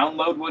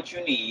download what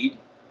you need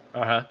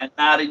and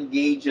not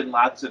engage in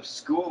lots of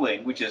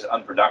schooling, which is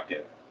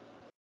unproductive.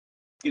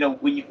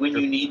 When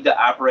you need to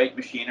operate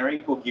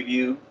machinery, we'll give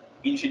you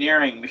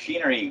engineering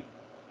machinery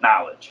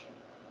knowledge.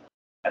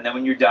 And then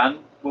when you're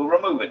done, we'll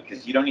remove it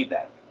because you don't need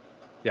that.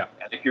 Yeah.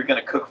 And if you're going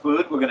to cook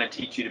food, we're going to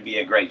teach you to be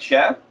a great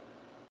chef.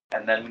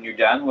 And then when you're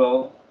done,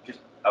 we'll just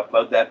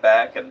upload that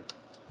back. And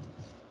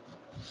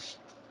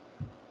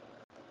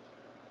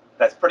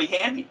that's pretty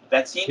handy.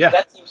 That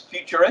seems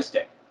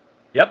futuristic.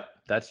 Yep,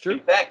 that's true. In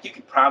fact, you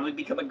could probably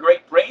become a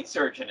great brain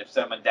surgeon if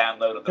someone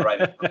downloaded the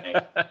right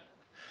information.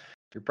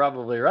 You're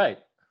probably right.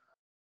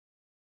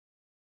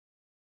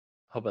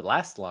 Hope it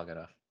lasts long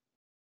enough.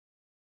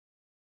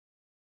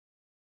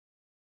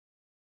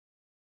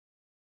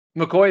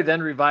 McCoy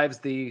then revives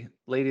the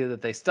lady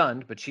that they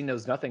stunned, but she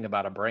knows nothing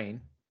about a brain.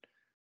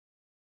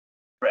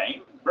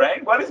 Brain?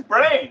 What is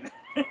brain?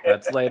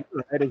 That's later,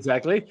 right?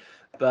 Exactly.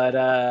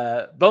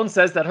 But Bones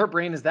says that her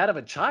brain is that of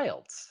a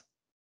child's.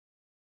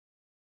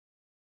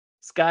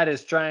 Scott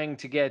is trying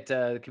to get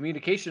the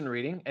communication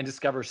reading and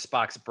discovers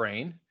Spock's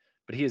brain,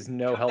 but he has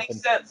no help.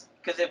 Makes sense,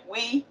 because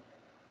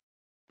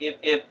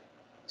if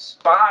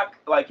Spock,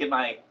 like in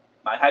my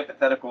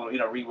hypothetical,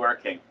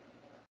 reworking,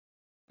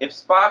 if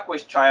Spock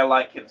was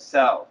childlike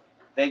himself,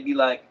 they'd be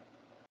like,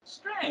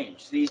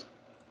 strange. These,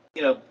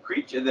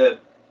 the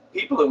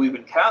people that we've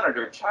encountered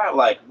are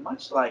childlike,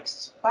 much like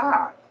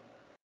Spock.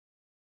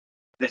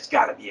 There's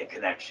got to be a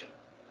connection.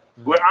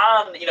 Mm-hmm. We're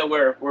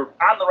on, we're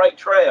on the right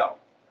trail.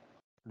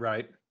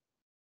 Right.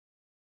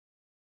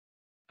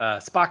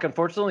 Spock,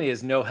 unfortunately,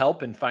 has no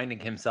help in finding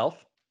himself.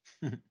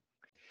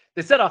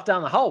 They set off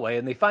down the hallway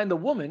and they find the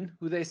woman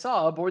who they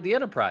saw aboard the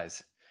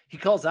Enterprise. He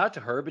calls out to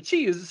her, but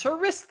she uses her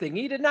wrist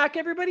thingy to knock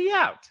everybody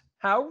out.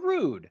 How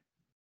rude.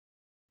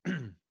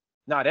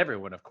 Not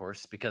everyone, of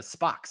course, because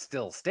Spock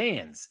still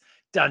stands.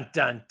 Dun,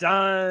 dun,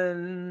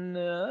 dun.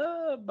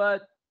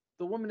 But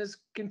the woman is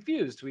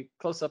confused. We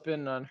close up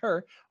in on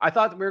her. I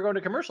thought we were going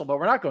to commercial, but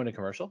we're not going to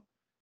commercial.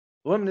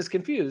 The woman is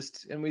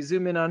confused, and we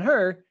zoom in on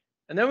her,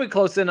 and then we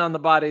close in on the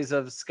bodies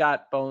of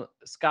Scott,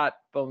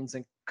 Bones,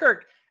 and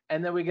Kirk,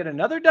 and then we get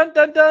another dun,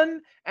 dun,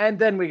 dun, and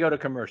then we go to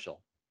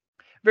commercial.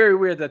 Very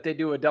weird that they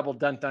do a double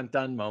dun, dun,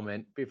 dun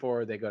moment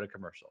before they go to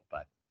commercial,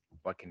 but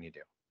what can you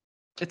do?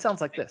 It sounds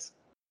like this.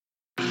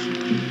 What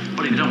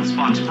have you done with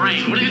Spock's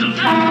brain? What have you done?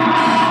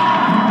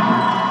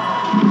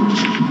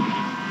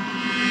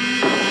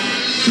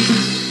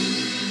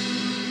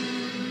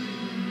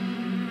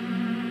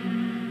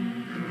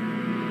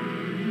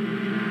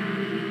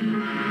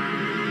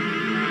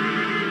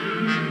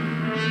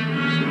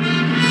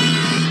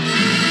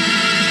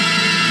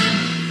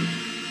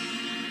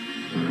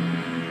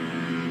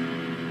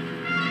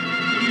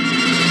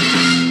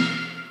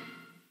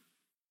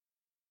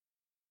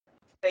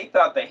 They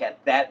thought they had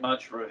that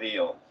much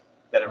reveal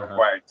that it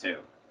required to.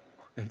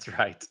 That's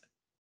right.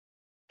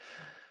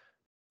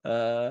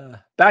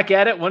 Back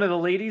at it, one of the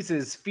ladies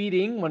is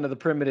feeding one of the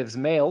Primitive's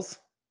males.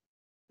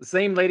 The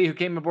same lady who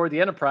came aboard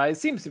the Enterprise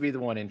seems to be the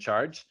one in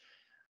charge.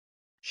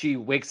 She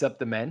wakes up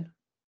the men.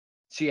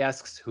 She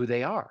asks who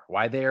they are,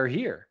 why they are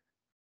here.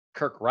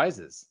 Kirk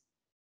rises.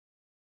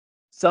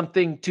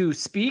 Something to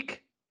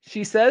speak,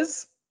 she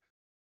says.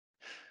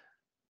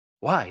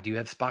 Why do you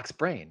have Spock's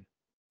brain?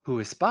 Who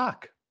is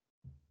Spock?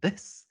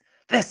 This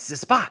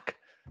is Spock,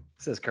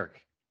 says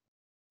Kirk.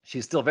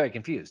 She's still very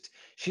confused.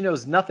 She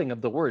knows nothing of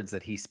the words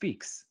that he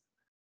speaks.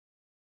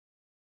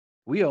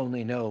 We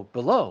only know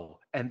below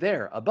and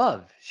there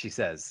above, she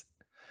says.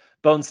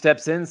 Bones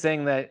steps in,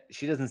 saying that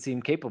she doesn't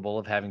seem capable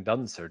of having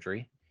done the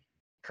surgery.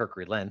 Kirk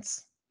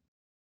relents.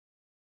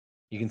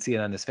 You can see it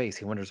on his face.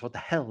 He wonders what the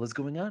hell is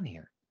going on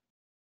here.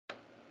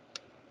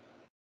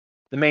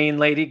 The main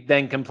lady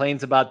then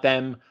complains about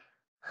them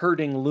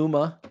hurting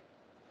Luma.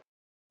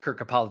 Kirk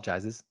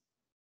apologizes.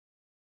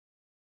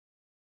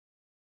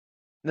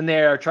 Then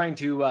they are trying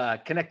to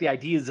connect the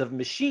ideas of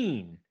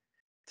machine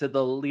to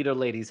the leader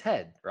lady's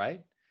head,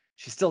 right?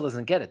 She still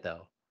doesn't get it,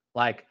 though.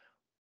 Like,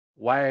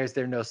 why is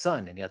there no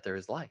sun and yet there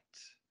is light?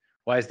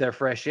 Why is there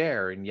fresh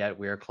air and yet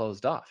we are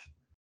closed off?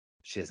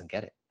 She doesn't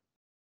get it.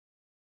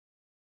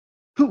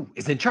 Who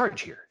is in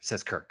charge here,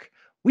 says Kirk.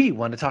 We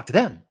want to talk to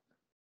them.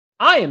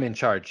 I am in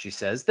charge, she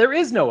says. There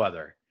is no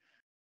other.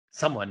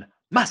 Someone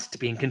must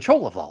be in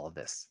control of all of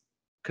this.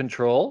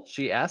 Control,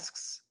 she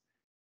asks.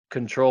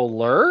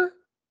 Controller,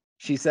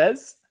 she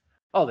says.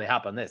 Oh, they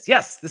hop on this.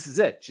 Yes, this is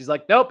it. She's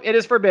like, nope, it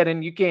is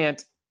forbidden. You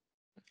can't.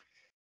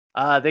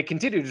 They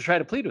continue to try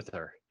to plead with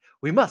her.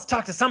 We must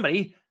talk to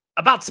somebody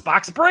about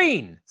Spock's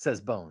brain,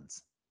 says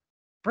Bones.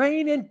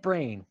 Brain and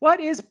brain. What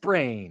is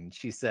brain?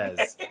 She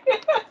says.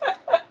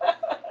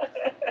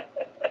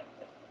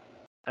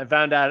 I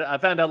found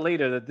out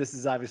later that this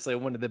is obviously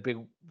one of the big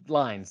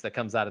lines that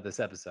comes out of this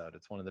episode.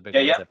 It's one of the big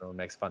ones everyone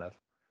makes fun of.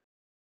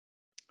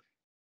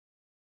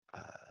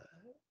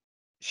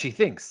 She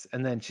thinks,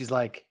 and then she's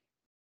like,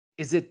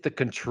 is it the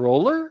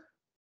controller?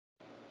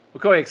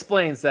 McCoy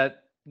explains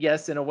that,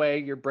 yes, in a way,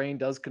 your brain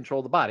does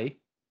control the body.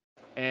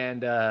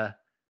 And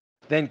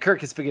then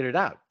Kirk has figured it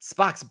out.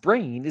 Spock's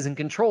brain is in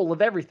control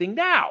of everything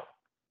now.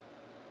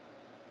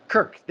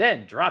 Kirk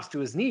then drops to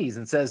his knees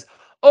and says,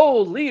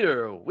 oh,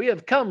 leader, we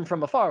have come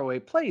from a faraway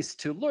place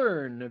to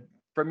learn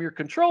from your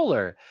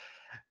controller.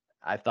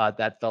 I thought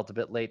that felt a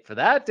bit late for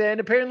that, and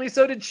apparently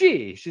so did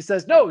she. She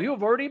says, no, you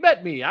have already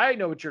met me. I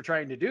know what you're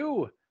trying to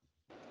do.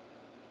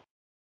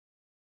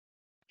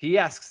 He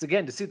asks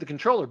again to see the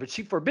controller, but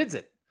she forbids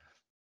it.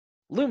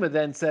 Luma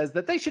then says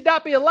that they should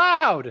not be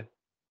allowed.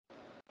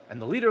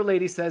 And the leader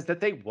lady says that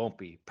they won't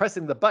be,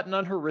 pressing the button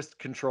on her wrist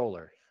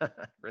controller.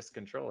 Wrist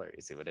controller.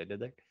 You see what I did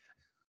there?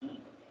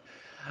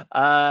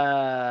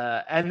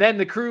 And then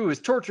the crew is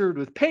tortured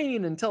with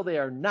pain until they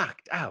are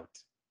knocked out.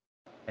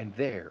 And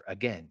there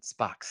again,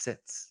 Spock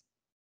sits.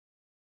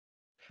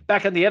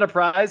 Back on the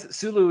Enterprise,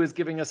 Sulu is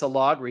giving us a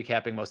log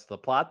recapping most of the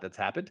plot that's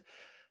happened.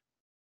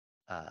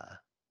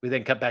 We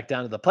then cut back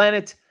down to the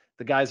planet.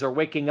 The guys are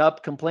waking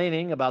up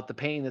complaining about the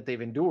pain that they've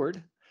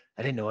endured.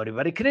 I didn't know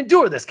anybody could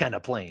endure this kind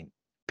of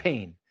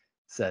pain,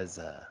 says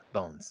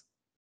Bones.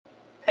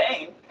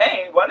 Pain?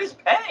 What is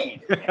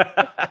pain?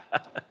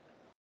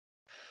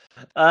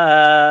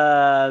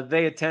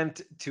 They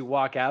attempt to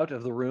walk out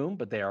of the room,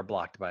 but they are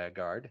blocked by a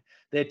guard.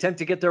 They attempt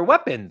to get their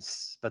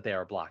weapons, but they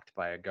are blocked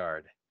by a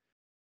guard.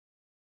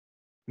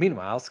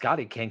 Meanwhile,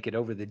 Scotty can't get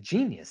over the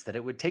genius that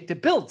it would take to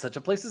build such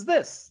a place as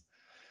this.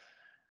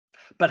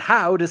 But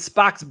how does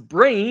Spock's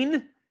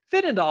brain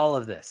fit into all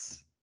of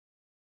this?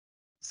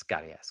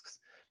 Scotty asks.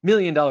 $1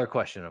 million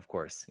question, of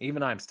course.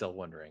 Even I'm still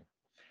wondering.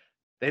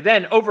 They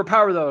then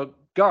overpower the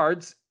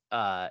guards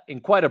in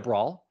quite a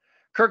brawl.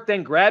 Kirk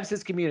then grabs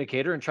his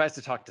communicator and tries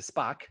to talk to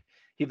Spock.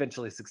 He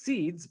eventually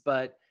succeeds,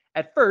 but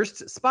at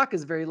first, Spock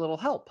is very little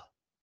help.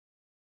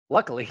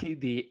 Luckily,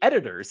 the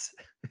editors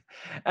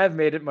have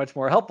made it much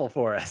more helpful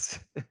for us.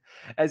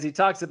 As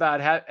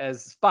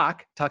Spock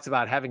talks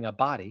about having a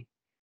body,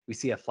 we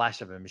see a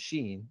flash of a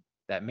machine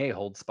that may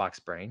hold Spock's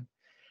brain.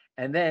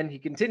 And then he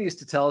continues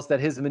to tell us that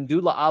his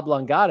medulla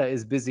oblongata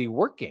is busy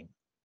working.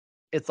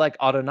 It's like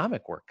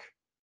autonomic work.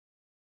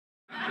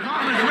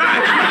 Mom is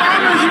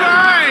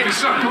right.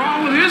 Something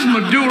wrong with his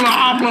medulla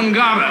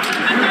oblongata.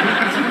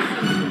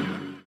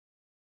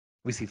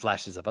 We see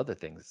flashes of other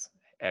things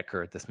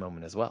occur at this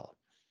moment as well.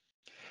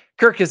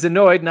 Kirk is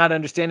annoyed, not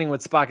understanding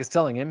what Spock is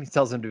telling him. He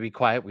tells him to be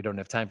quiet. We don't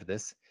have time for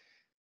this.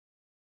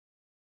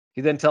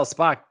 He then tells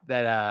Spock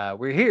that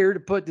we're here to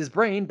put his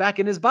brain back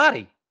in his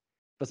body.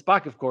 But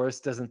Spock, of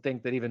course, doesn't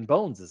think that even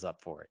Bones is up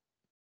for it.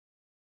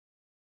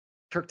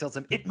 Kirk tells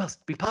him it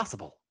must be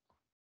possible.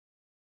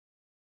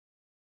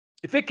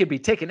 If it can be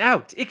taken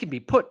out, it can be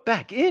put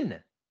back in.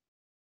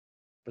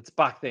 But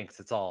Spock thinks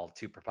it's all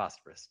too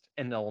preposterous,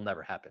 and that will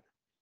never happen.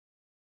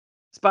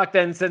 Spock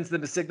then sends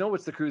them a signal,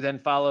 which the crew then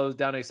follows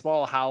down a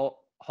small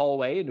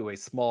hallway into a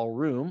small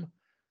room.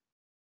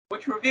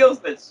 Which reveals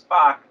that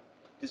Spock,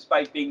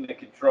 despite being the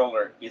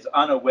controller, is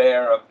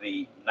unaware of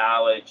the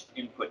knowledge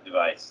input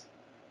device.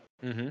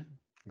 Mm-hmm.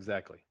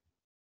 Exactly.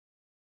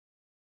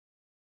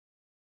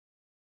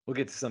 We'll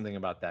get to something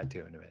about that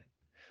too in a minute.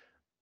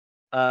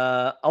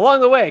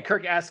 Along the way,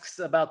 Kirk asks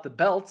about the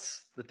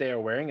belts that they are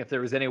wearing, if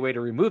there was any way to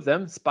remove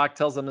them. Spock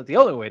tells them that the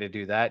only way to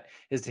do that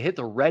is to hit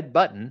the red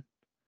button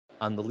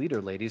on the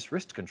leader lady's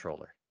wrist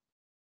controller.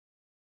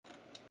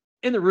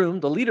 In the room,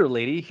 the leader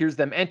lady hears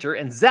them enter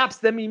and zaps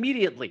them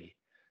immediately.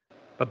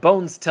 But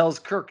Bones tells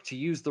Kirk to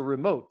use the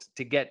remote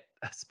to get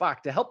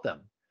Spock to help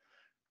them.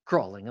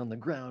 Crawling on the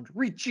ground,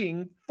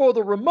 reaching for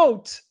the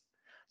remote.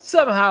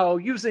 Somehow,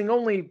 using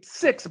only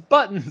 6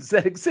 buttons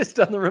that exist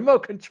on the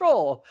remote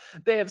control,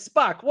 they have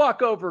Spock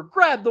walk over,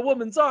 grab the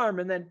woman's arm,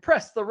 and then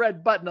press the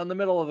red button on the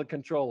middle of the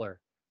controller.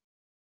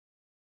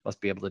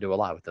 Must be able to do a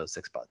lot with those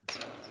 6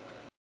 buttons.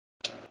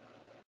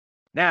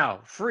 Now,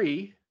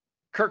 free,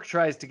 Kirk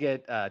tries to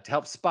get to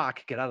help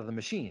Spock get out of the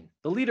machine.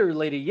 The leader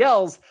lady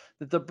yells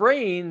that the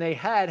brain they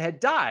had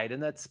died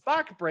and that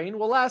Spock's brain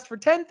will last for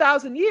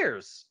 10,000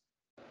 years.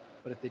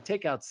 But if they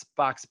take out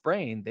Spock's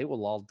brain, they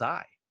will all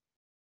die.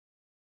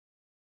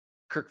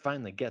 Kirk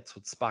finally gets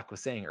what Spock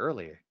was saying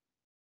earlier.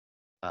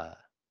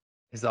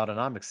 His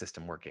autonomic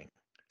system working,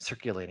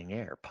 circulating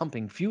air,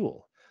 pumping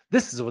fuel.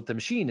 This is what the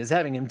machine is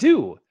having him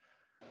do.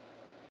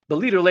 The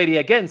leader lady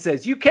again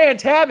says, "You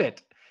can't have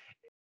it.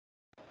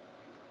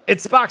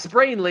 It's Spock's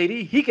brain,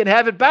 lady. He can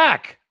have it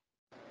back."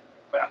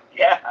 Well,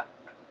 yeah.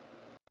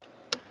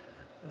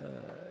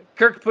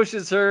 Kirk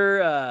pushes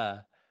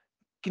her,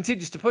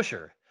 continues to push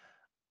her.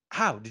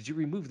 "How did you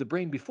remove the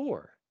brain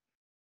before?"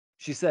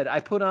 She said, "I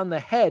put on the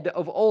head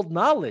of old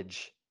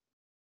knowledge."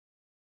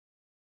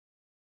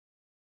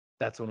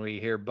 That's when we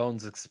hear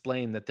Bones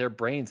explain that their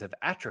brains have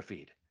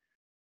atrophied.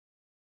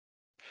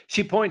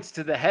 She points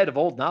to the head of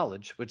old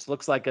knowledge, which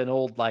looks like an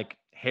old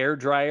hair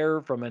dryer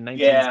from a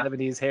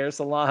 1970s hair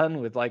salon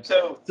with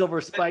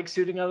silver spikes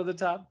shooting out of the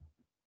top.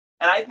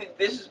 And I think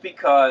this is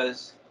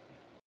because,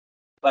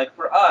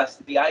 for us,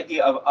 the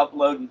idea of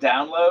upload and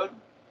download,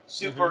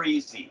 super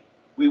easy.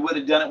 We would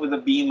have done it with a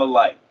beam of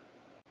light.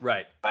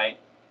 Right. Right?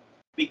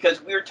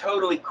 Because we're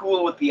totally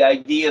cool with the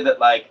idea that,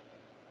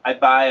 I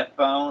buy a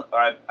phone,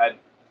 or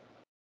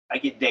I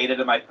get data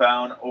to my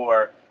phone,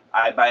 or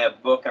I buy a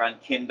book on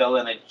Kindle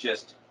and it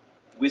just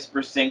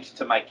whisper synced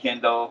to my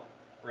Kindle.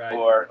 Right.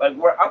 Or,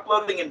 we're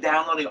uploading and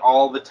downloading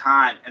all the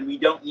time, and we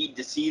don't need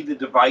to see the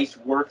device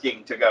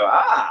working to go,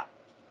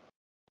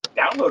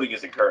 downloading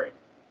is occurring.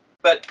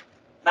 But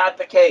not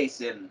the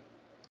case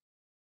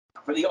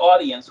for the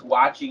audience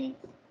watching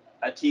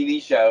a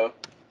TV show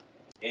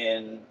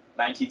in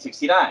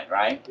 1969,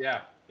 right?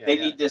 Yeah. They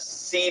need to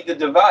see the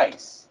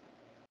device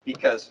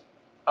because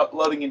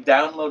uploading and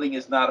downloading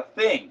is not a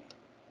thing.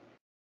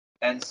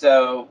 And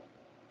so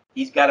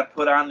he's got to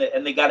put on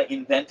and they got to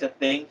invent a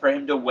thing for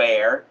him to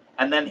wear,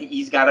 and then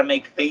he's got to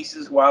make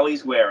faces while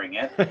he's wearing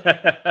it.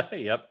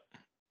 Yep.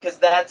 Because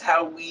that's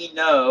how we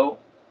know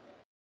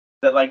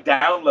that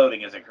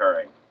downloading is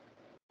occurring.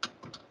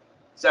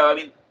 So I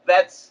mean,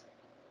 that's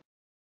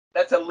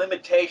a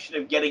limitation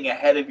of getting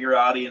ahead of your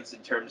audience in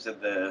terms of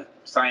the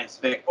science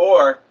fiction,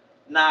 or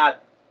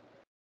not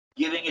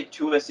giving it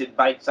to us in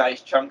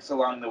bite-sized chunks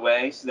along the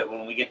way, so that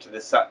when we get to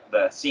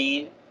the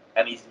scene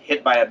and he's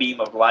hit by a beam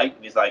of light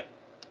and he's like,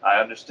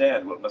 I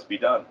understand what must be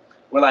done.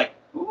 We're like,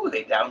 ooh,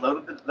 they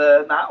downloaded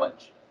the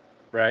knowledge.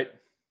 Right.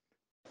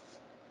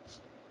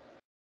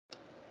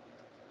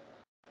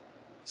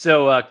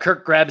 So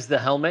Kirk grabs the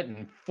helmet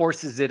and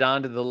forces it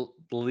onto the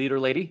leader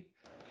lady.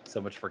 So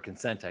much for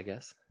consent, I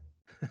guess.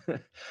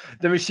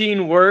 The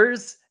machine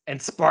whirs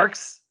and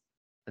sparks,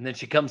 and then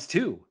she comes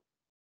to.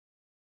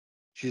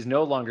 She's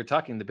no longer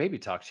talking the baby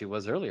talk she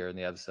was earlier in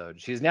the episode.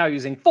 She's now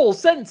using full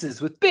sentences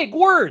with big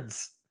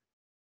words.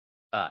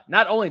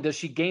 Not only does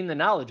she gain the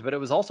knowledge, but it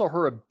was also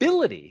her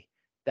ability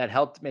that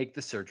helped make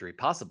the surgery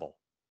possible.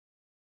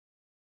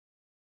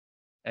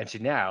 And she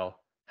now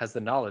has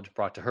the knowledge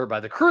brought to her by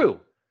the crew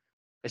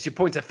as she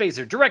points a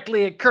phaser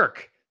directly at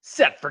Kirk.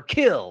 Set for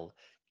kill.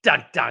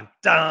 Dun, dun,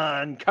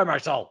 dun.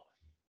 Commercial.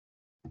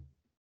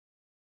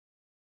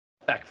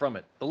 Back from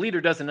it. The leader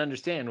doesn't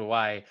understand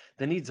why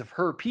the needs of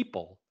her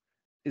people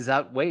is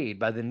outweighed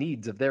by the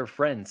needs of their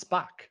friend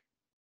Spock.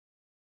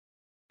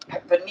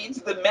 The needs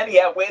of the many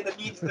outweigh the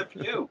needs of the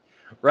few.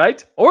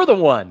 Right? Or the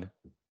one.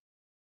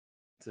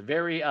 It's a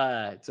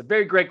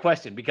very great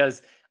question,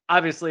 because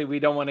obviously we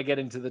don't want to get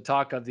into the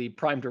talk of the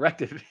Prime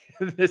Directive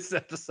in this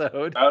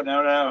episode. Oh,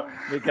 no.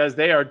 Because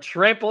they are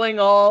trampling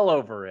all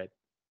over it.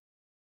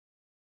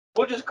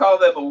 We'll just call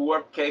them a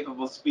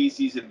warp-capable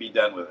species and be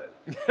done with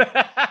it.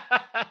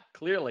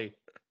 Clearly.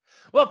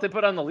 Well, if they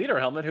put on the leader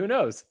helmet, who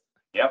knows?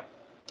 Yep.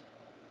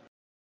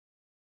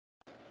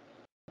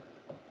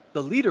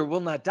 The leader will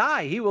not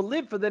die. He will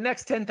live for the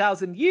next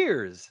 10,000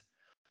 years.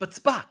 But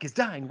Spock is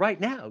dying right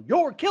now.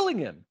 You're killing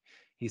him,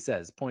 he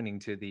says, pointing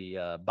to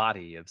the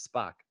body of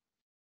Spock.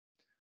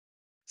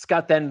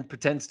 Scott then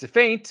pretends to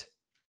faint,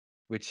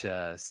 which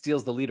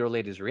steals the leader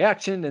lady's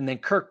reaction, and then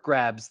Kirk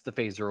grabs the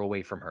phaser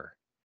away from her.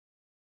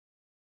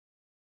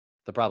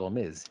 The problem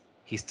is,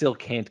 he still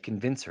can't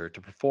convince her to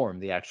perform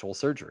the actual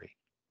surgery.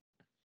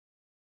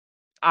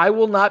 I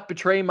will not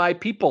betray my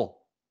people,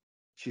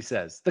 she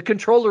says. The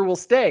controller will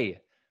stay.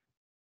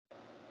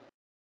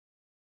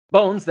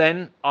 Bones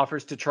then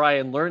offers to try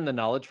and learn the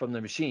knowledge from the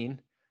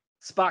machine.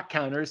 Spock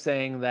counters,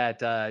 saying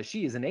that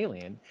she is an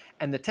alien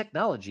and the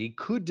technology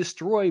could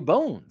destroy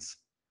Bones.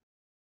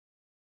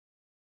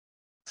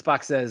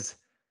 Spock says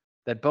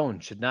that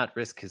Bones should not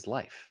risk his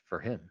life for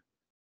him.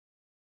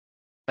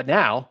 But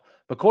now,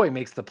 McCoy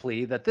makes the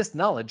plea that this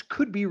knowledge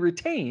could be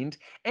retained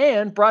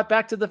and brought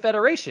back to the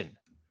Federation.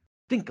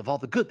 Think of all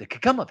the good that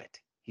could come of it,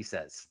 he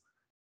says.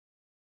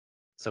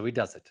 So he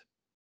does it.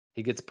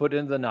 He gets put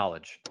into the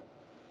knowledge.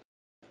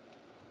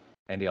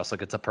 And he also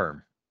gets a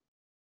perm.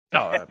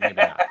 Oh, maybe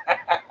not.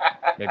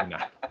 Maybe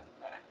not.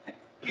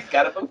 He's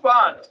got a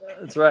bouffant.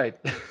 That's right.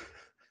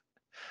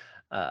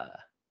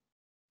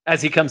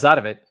 As he comes out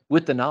of it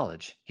with the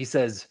knowledge, he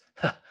says,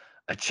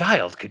 a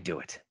child could do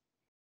it.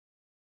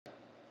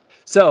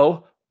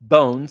 So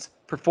Bones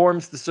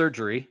performs the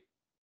surgery.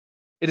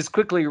 It is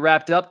quickly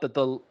wrapped up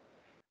so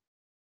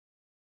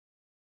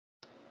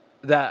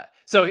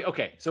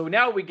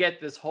now we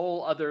get this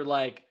whole other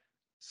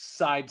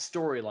side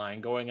storyline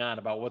going on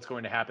about what's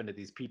going to happen to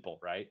these people,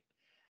 right?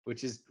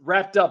 Which is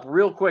wrapped up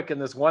real quick in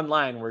this one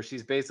line where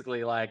she's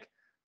basically like,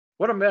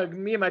 what are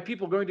me and my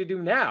people going to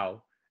do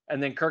now?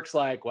 And then Kirk's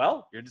like,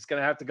 well, you're just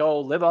going to have to go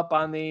live up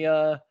on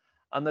the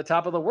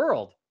top of the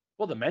world.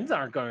 Well, the men's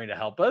aren't going to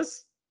help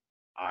us.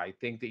 I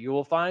think that you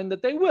will find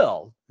that they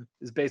will,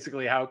 is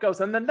basically how it goes.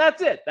 And then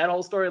that's it. That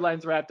whole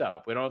storyline's wrapped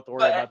up. We don't have to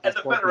worry about this.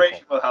 And the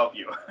Federation will help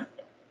you.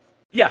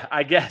 Yeah,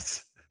 I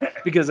guess.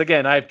 Because,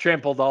 again, I've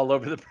trampled all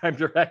over the Prime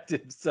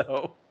Directive,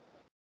 so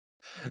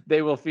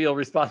they will feel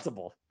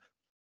responsible.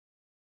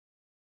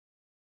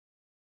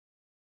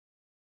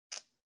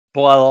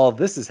 But while all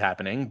this is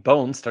happening,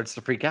 Bones starts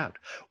to freak out.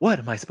 What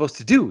am I supposed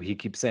to do? He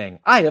keeps saying.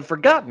 I have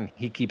forgotten,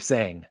 he keeps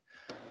saying.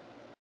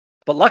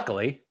 But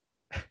luckily,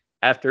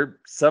 after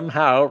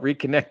somehow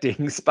reconnecting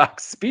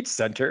Spock's speech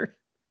center,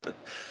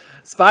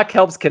 Spock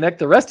helps connect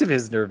the rest of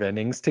his nerve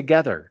endings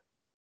together.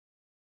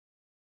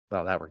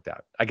 Well, that worked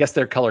out. I guess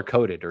they're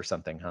color-coded or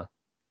something, huh?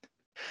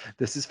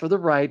 This is for the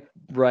right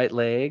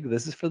leg.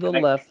 This is for the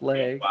left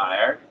leg.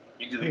 Wire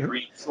into the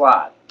green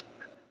slot.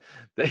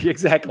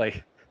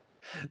 Exactly.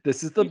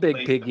 This is the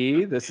big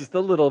piggy. This is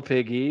the little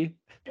piggy.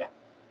 Yeah.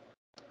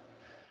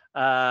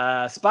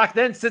 Spock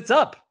then sits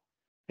up.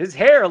 His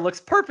hair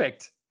looks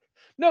perfect.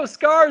 No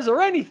scars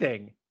or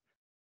anything.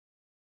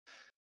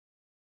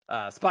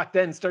 Spock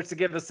then starts to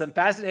give us some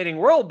fascinating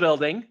world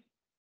building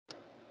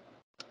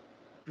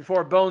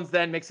before Bones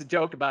then makes a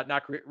joke about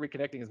not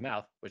reconnecting his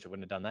mouth, which I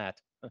wouldn't have done that.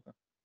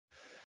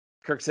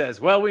 Kirk says,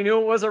 well, we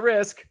knew it was a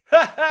risk.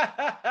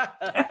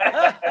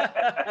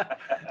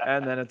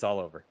 And then it's all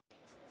over.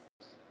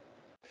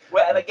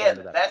 Well, and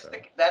again,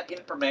 that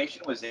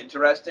information was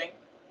interesting,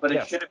 but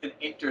it should have been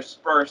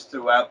interspersed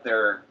throughout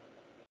their,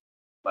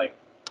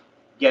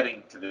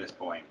 getting to this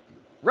point.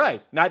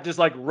 Right. Not just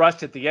like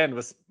rushed at the end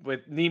with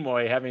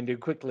Nimoy having to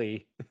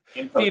quickly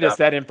Info feed us dump.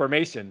 that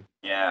information.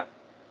 Yeah.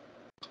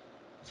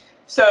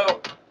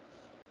 So,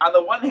 on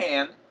the one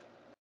hand,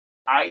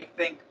 I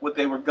think what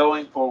they were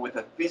going for with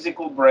a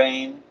physical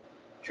brain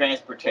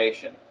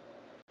transportation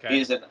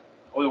is an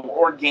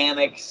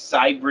organic,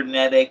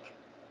 cybernetic,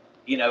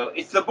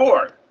 it's the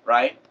Borg,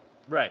 right?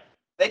 Right.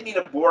 They need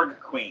a Borg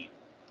queen.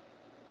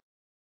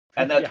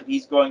 And that's what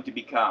he's going to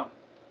become.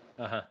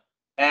 Uh-huh.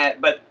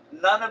 But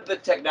none of the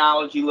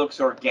technology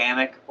looks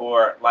organic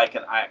or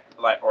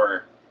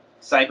or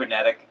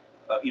cybernetic,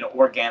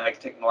 organic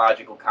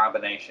technological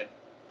combination.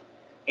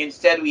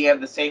 Instead, we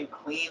have the same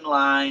clean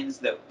lines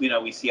that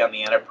we see on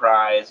the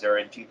Enterprise or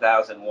in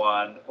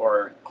 2001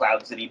 or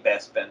Cloud City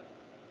Bespin.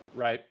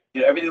 Right.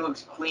 Everything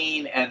looks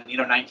clean and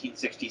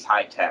 1960s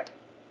high tech,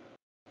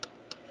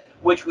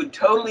 which would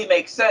totally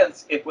make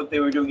sense if what they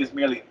were doing is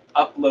merely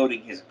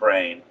uploading his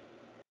brain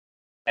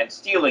and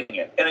stealing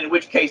it. And in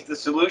which case, the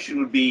solution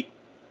would be,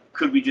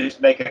 could we just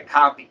make a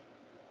copy?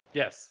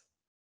 Yes.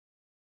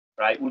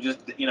 Right. We'll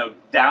just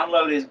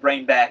download his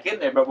brain back in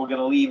there, but we're going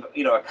to leave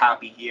a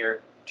copy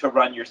here to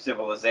run your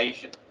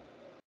civilization.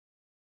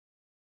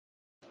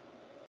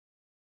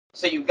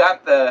 So you've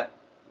got the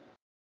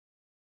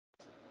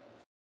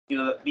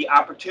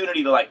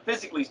opportunity to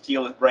physically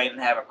steal his brain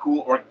and have a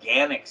cool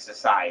organic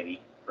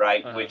society,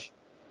 right? Uh-huh. Which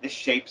the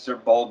shapes are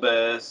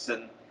bulbous,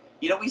 and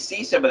we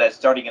see some of that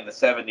starting in the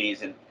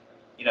 70s, and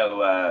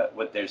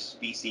with their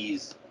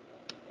species,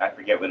 I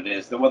forget what it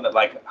is, the one that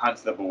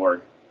hunts the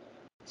Borg.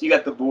 So you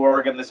got the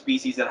Borg and the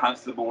species that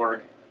hunts the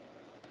Borg.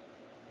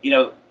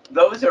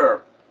 Those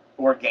are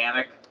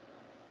organic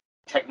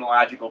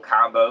technological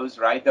combos,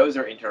 right? Those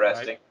are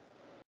interesting. Right.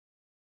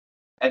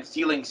 And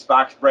stealing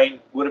Spock's brain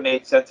would have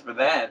made sense for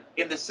then.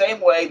 In the same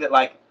way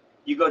that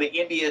you go to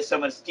India,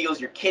 someone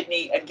steals your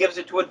kidney and gives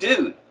it to a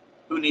dude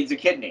who needs a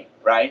kidney,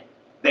 right?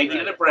 They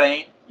needed a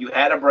brain. You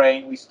had a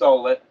brain. We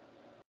stole it.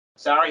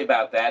 Sorry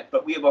about that,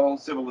 but we have a whole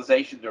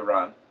civilization to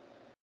run.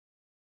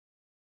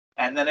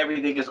 And then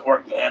everything is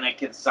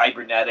organic and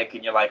cybernetic,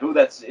 and you're like, "Ooh,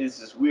 this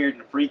is weird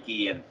and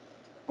freaky," and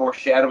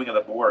foreshadowing of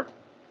the Borg.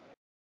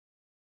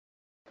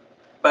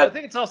 But I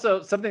think it's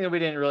also something that we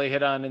didn't really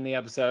hit on in the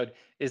episode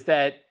is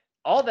that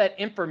all that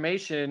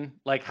information,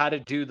 like how to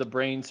do the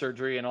brain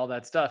surgery and all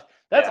that stuff,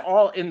 that's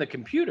all in the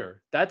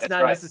computer. That's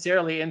not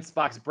necessarily in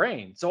Spock's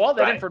brain. So all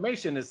that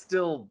information is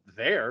still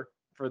there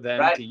for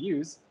them to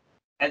use.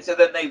 And so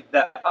then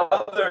the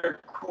other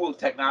cool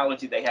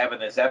technology they have in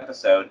this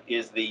episode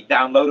is the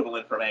downloadable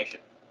information.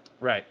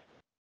 Right.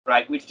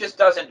 Right, which just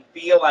doesn't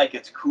feel like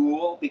it's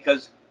cool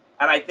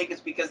and I think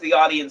it's because the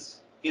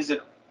audience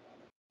isn't,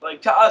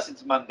 to us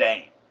it's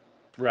mundane.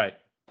 Right.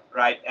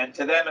 Right, and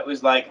to them it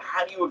was like,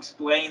 how do you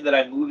explain that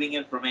I'm moving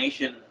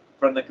information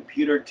from the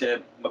computer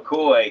to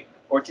McCoy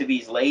or to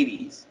these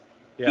ladies?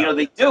 Yeah.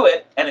 They do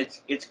it, and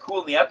it's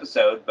cool in the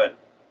episode, but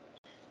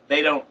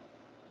they don't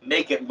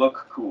make it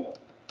look cool,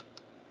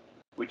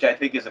 which I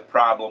think is a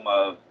problem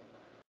of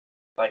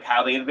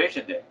how they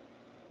envisioned it.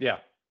 Yeah.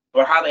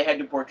 Or how they had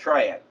to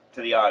portray it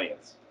to the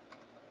audience.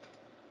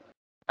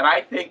 And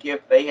I think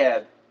if they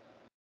had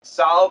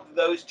solved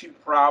those two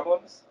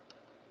problems,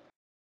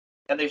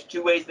 and there's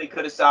two ways they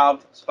could have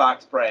solved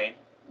Spock's brain.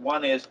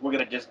 One is we're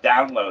going to just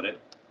download it,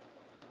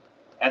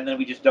 and then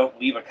we just don't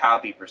leave a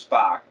copy for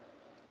Spock.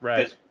 Right.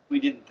 Because we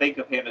didn't think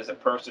of him as a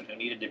person who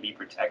needed to be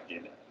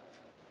protected.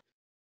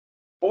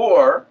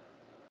 Or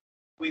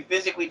we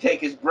physically take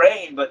his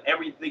brain, but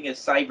everything is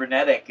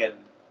cybernetic and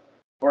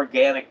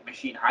organic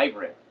machine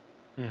hybrid.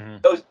 Mm-hmm.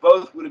 Those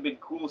both would have been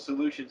cool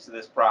solutions to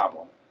this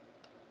problem.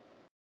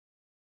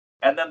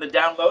 And then the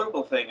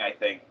downloadable thing, I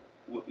think,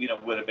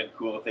 would have been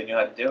cool if they knew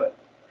how to do it.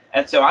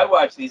 And so I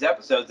watch these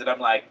episodes and I'm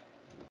like,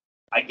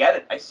 I get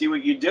it. I see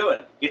what you're doing.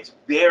 It's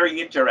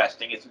very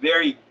interesting. It's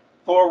very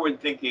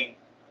forward-thinking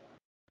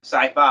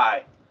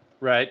sci-fi.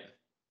 Right.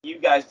 You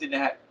guys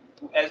didn't have,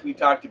 as we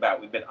talked about,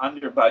 we've been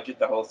under budget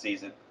the whole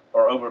season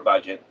or over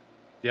budget.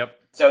 Yep.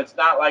 So it's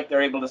not like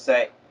they're able to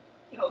say,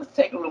 let's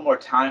take a little more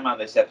time on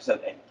this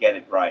episode and get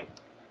it right.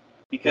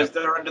 Because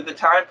they're under the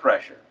time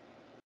pressure.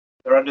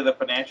 They're under the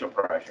financial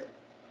pressure.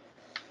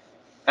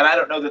 And I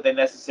don't know that they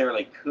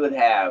necessarily could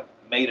have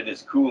made it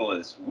as cool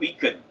as we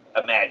could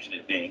imagine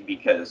it being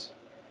because,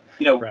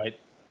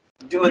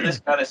 doing this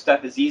kind of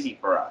stuff is easy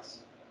for us.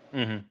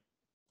 Mm-hmm.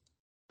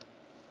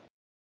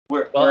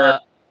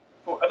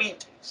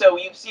 So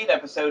you've seen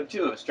episode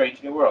 2 of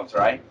Strange New Worlds,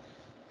 right?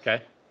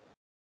 Okay.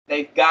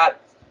 They've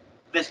got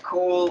this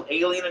cool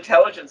alien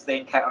intelligence they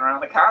encounter on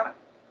the comet.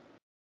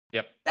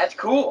 Yep. That's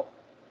cool.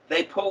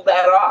 They pulled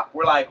that off.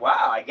 We're like,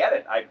 wow, I get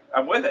it.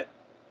 I'm with it.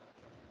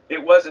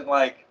 It wasn't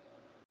like,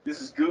 this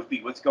is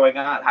goofy. What's going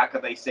on? How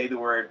can they say the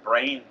word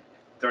brain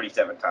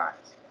 37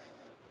 times?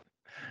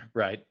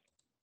 Right.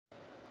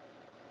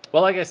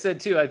 Well, like I said,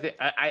 too, I think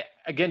I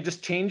again,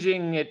 just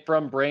changing it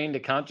from brain to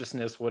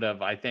consciousness would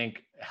have, I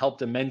think,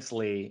 helped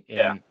immensely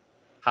in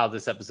how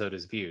this episode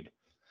is viewed.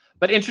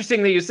 But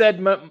interesting that you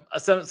said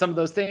some of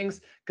those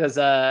things because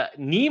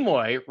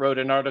Nimoy wrote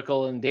an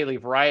article in Daily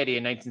Variety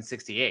in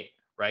 1968,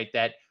 right?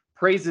 That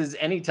praises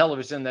any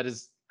television that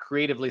is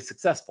creatively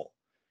successful.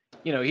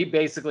 He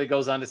basically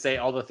goes on to say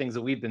all the things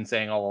that we've been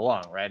saying all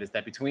along, right? Is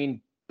that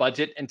between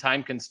budget and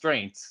time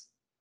constraints,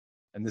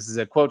 and this is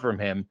a quote from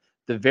him,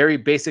 the very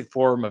basic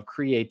form of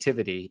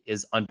creativity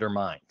is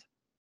undermined.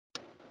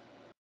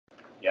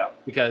 Yeah.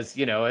 Because,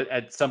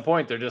 at some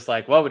point they're just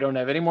like, well, we don't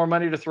have any more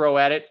money to throw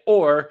at it,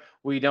 or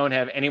we don't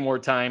have any more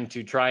time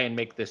to try and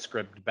make this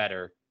script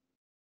better.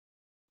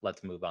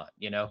 Let's move on,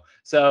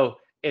 So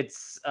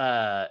it's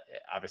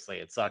obviously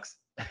it sucks.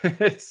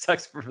 It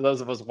sucks for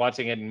those of us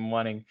watching it and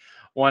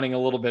wanting a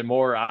little bit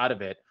more out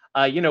of it.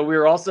 We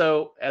were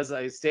also, as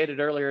I stated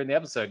earlier in the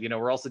episode,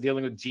 we're also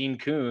dealing with Gene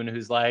Coon,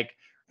 who's like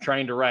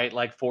trying to write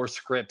like 4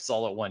 scripts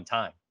all at one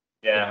time.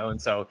 Yeah.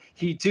 And so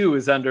he too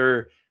is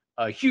under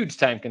a huge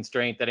time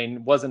constraint that he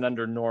wasn't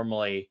under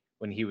normally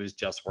when he was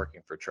just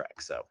working for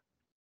Trek. So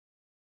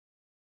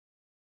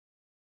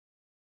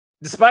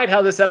despite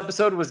how this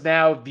episode was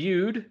now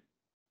viewed,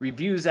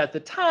 reviews at the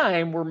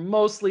time were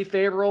mostly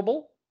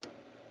favorable.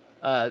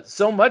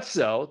 So much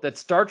so that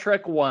Star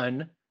Trek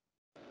won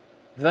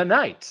the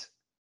night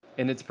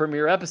in its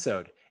premiere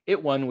episode.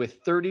 It won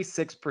with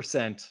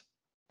 36%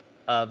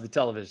 of the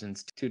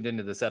televisions tuned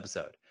into this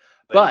episode.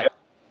 But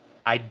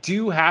I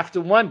do have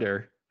to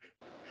wonder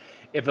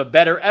if a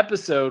better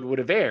episode would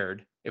have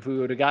aired, if we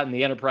would have gotten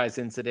the Enterprise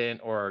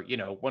incident or,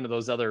 one of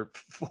those other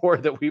 4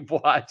 that we've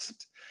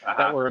watched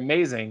that were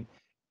amazing,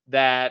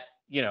 that,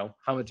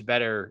 how much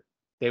better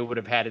they would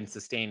have had in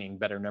sustaining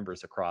better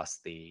numbers across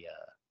the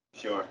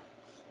Sure.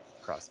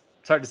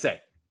 It's hard to say.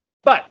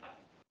 But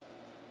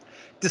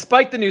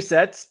despite the new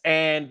sets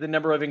and the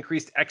number of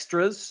increased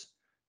extras,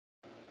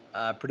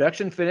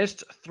 production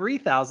finished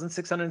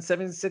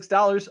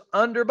 $3,676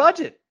 under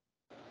budget.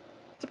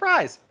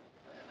 Surprise.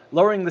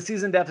 Lowering the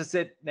season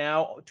deficit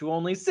now to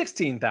only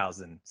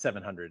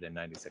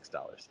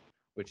 $16,796,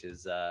 which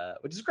is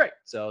great.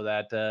 So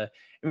that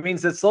it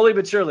means that slowly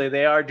but surely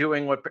they are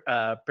doing what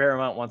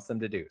Paramount wants them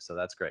to do. So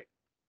that's great.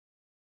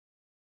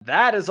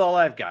 That is all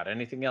I've got.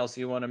 Anything else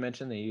you want to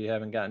mention that you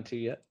haven't gotten to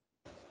yet?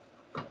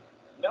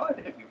 No, I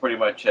think we pretty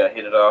much hit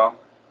it all.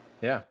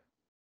 Yeah.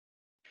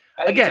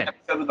 I think it's an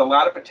episode with a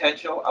lot of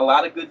potential, a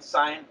lot of good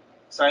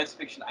science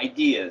fiction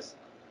ideas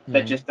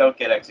that just don't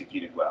get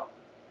executed well.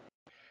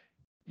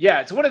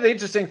 Yeah, it's one of the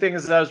interesting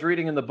things that I was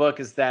reading in the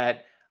book is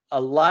that a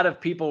lot of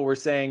people were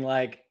saying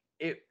like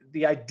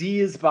the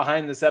ideas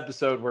behind this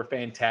episode were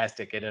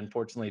fantastic, and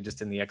unfortunately,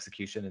 just in the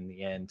execution in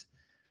the end,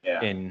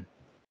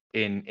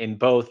 in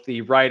both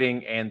the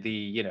writing and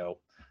the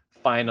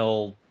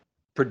final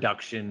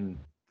production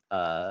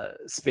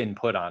spin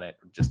put on it,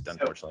 just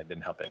unfortunately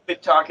didn't help it. We've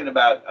been talking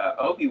about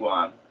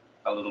Obi-Wan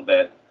a little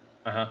bit,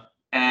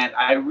 and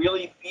I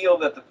really feel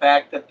that the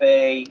fact that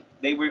they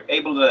were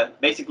able to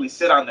basically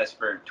sit on this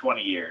for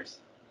 20 years,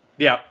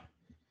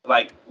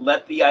 like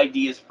let the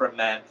ideas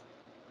ferment,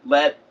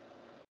 let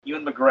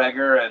Ewan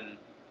McGregor and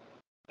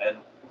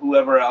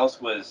whoever else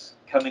was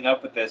coming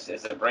up with this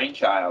as a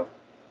brainchild,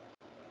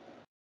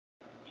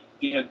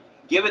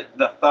 give it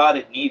the thought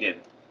it needed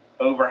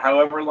over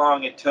however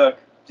long it took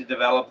to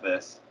develop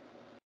this,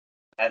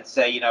 and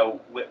say,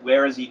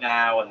 where is he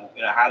now, and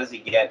how does he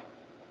get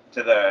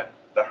to the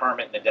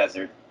hermit in the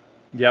desert?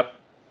 Yep.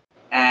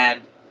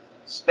 And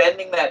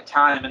spending that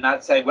time and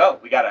not saying, well,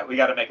 we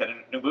gotta make a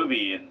new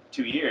movie in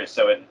 2 years.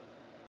 So in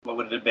what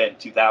would it have been,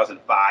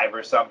 2005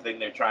 or something?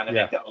 They're trying to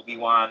make the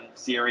Obi-Wan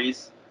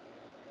series.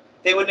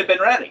 They wouldn't have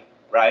been ready,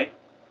 right?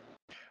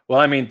 Well,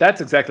 I mean,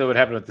 that's exactly what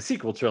happened with the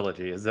sequel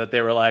trilogy, is that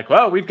they were like,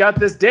 well, we've got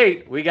this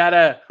date. We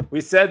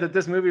said that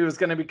this movie was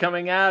going to be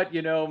coming out,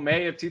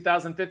 May of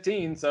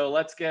 2015. So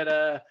let's get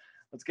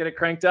it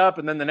cranked up.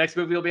 And then the next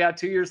movie will be out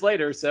 2 years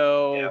later.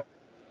 So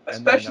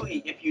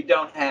especially if you're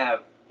going to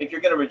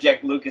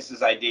reject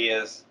Lucas's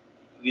ideas,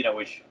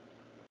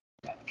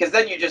 because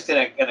then you're just in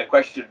a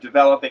question of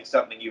developing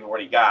something you've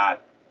already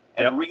got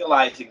and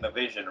realizing the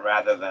vision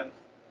rather than.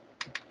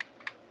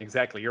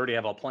 Exactly. You already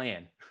have a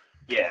plan.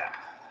 Yeah.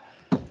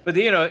 But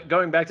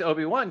going back to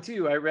Obi-Wan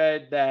too, I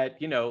read that,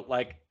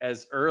 like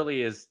as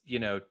early as,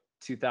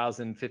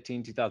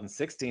 2015,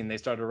 2016, they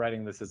started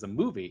writing this as a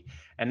movie.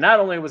 And not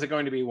only was it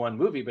going to be one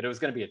movie, but it was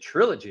going to be a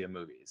trilogy of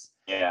movies.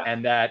 Yeah.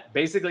 And that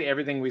basically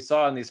everything we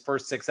saw in these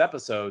first 6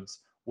 episodes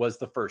was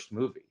the first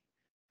movie.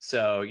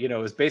 So, it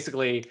was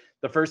basically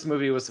the first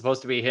movie was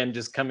supposed to be him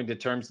just coming to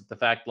terms with the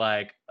fact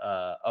like,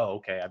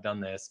 okay, I've done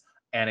this.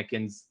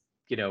 Anakin's,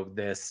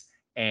 this,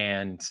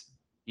 and,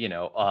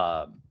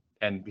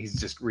 and he's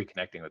just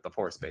reconnecting with the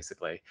Force,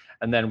 basically.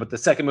 And then with the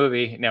second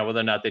movie, now whether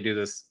or not they do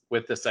this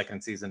with the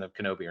second season of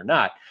Kenobi or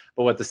not,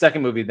 but what the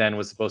second movie then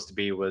was supposed to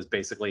be was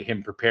basically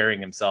him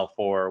preparing himself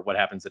for what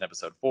happens in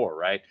episode 4,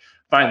 right?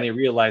 Finally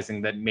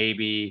realizing that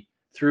maybe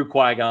through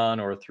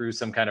Qui-Gon or through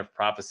some kind of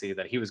prophecy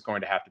that he was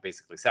going to have to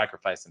basically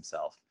sacrifice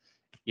himself,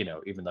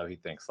 even though he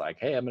thinks like,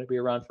 hey, I'm going to be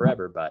around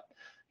forever, but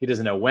he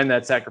doesn't know when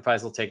that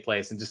sacrifice will take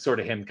place, and just sort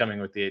of him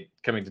coming to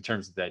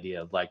terms with the idea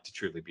of like to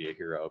truly be a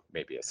hero,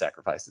 maybe a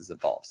sacrifice is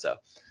involved. So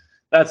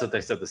that's what they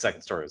said the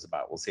second story was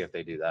about. We'll see if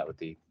they do that with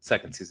the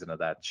second season of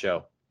that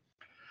show.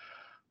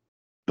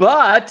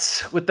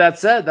 But with that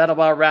said, that'll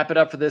about wrap it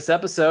up for this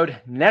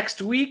episode.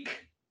 Next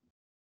week,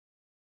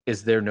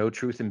 is there no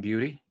truth in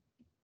beauty?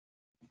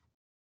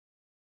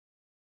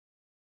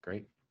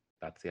 Great.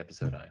 That's the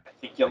episode. I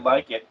think you'll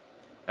like it.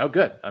 Oh,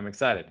 good. I'm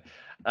excited.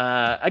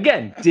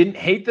 Again, didn't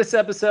hate this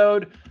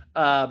episode,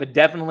 but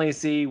definitely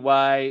see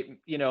why,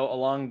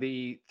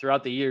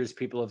 throughout the years,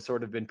 people have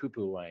sort of been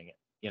poo-pooing it,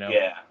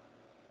 Yeah.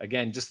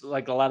 Again, just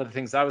like a lot of the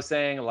things I was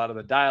saying, a lot of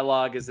the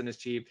dialogue isn't as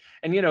cheap.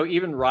 And,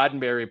 even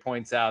Roddenberry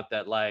points out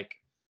that, like,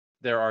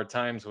 there are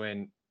times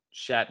when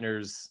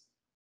Shatner's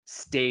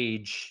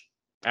stage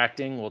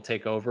acting will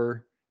take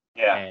over.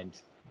 Yeah. And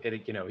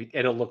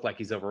it'll look like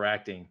he's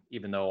overacting,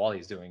 even though all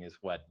he's doing is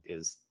what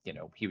is,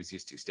 he was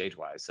used to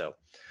stage-wise. So,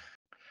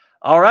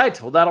 all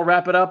right. Well, that'll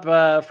wrap it up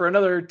for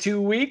another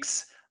 2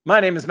 weeks. My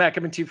name is Matt,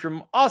 coming to you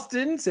from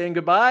Austin, saying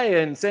goodbye,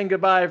 and saying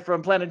goodbye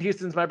from Planet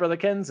Houston's my brother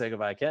Ken. Say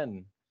goodbye,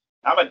 Ken.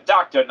 I'm a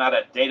doctor, not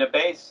a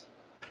database.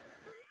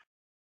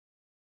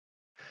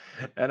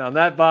 And on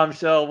that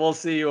bombshell, we'll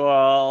see you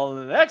all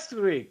next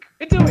week.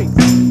 In 2 weeks.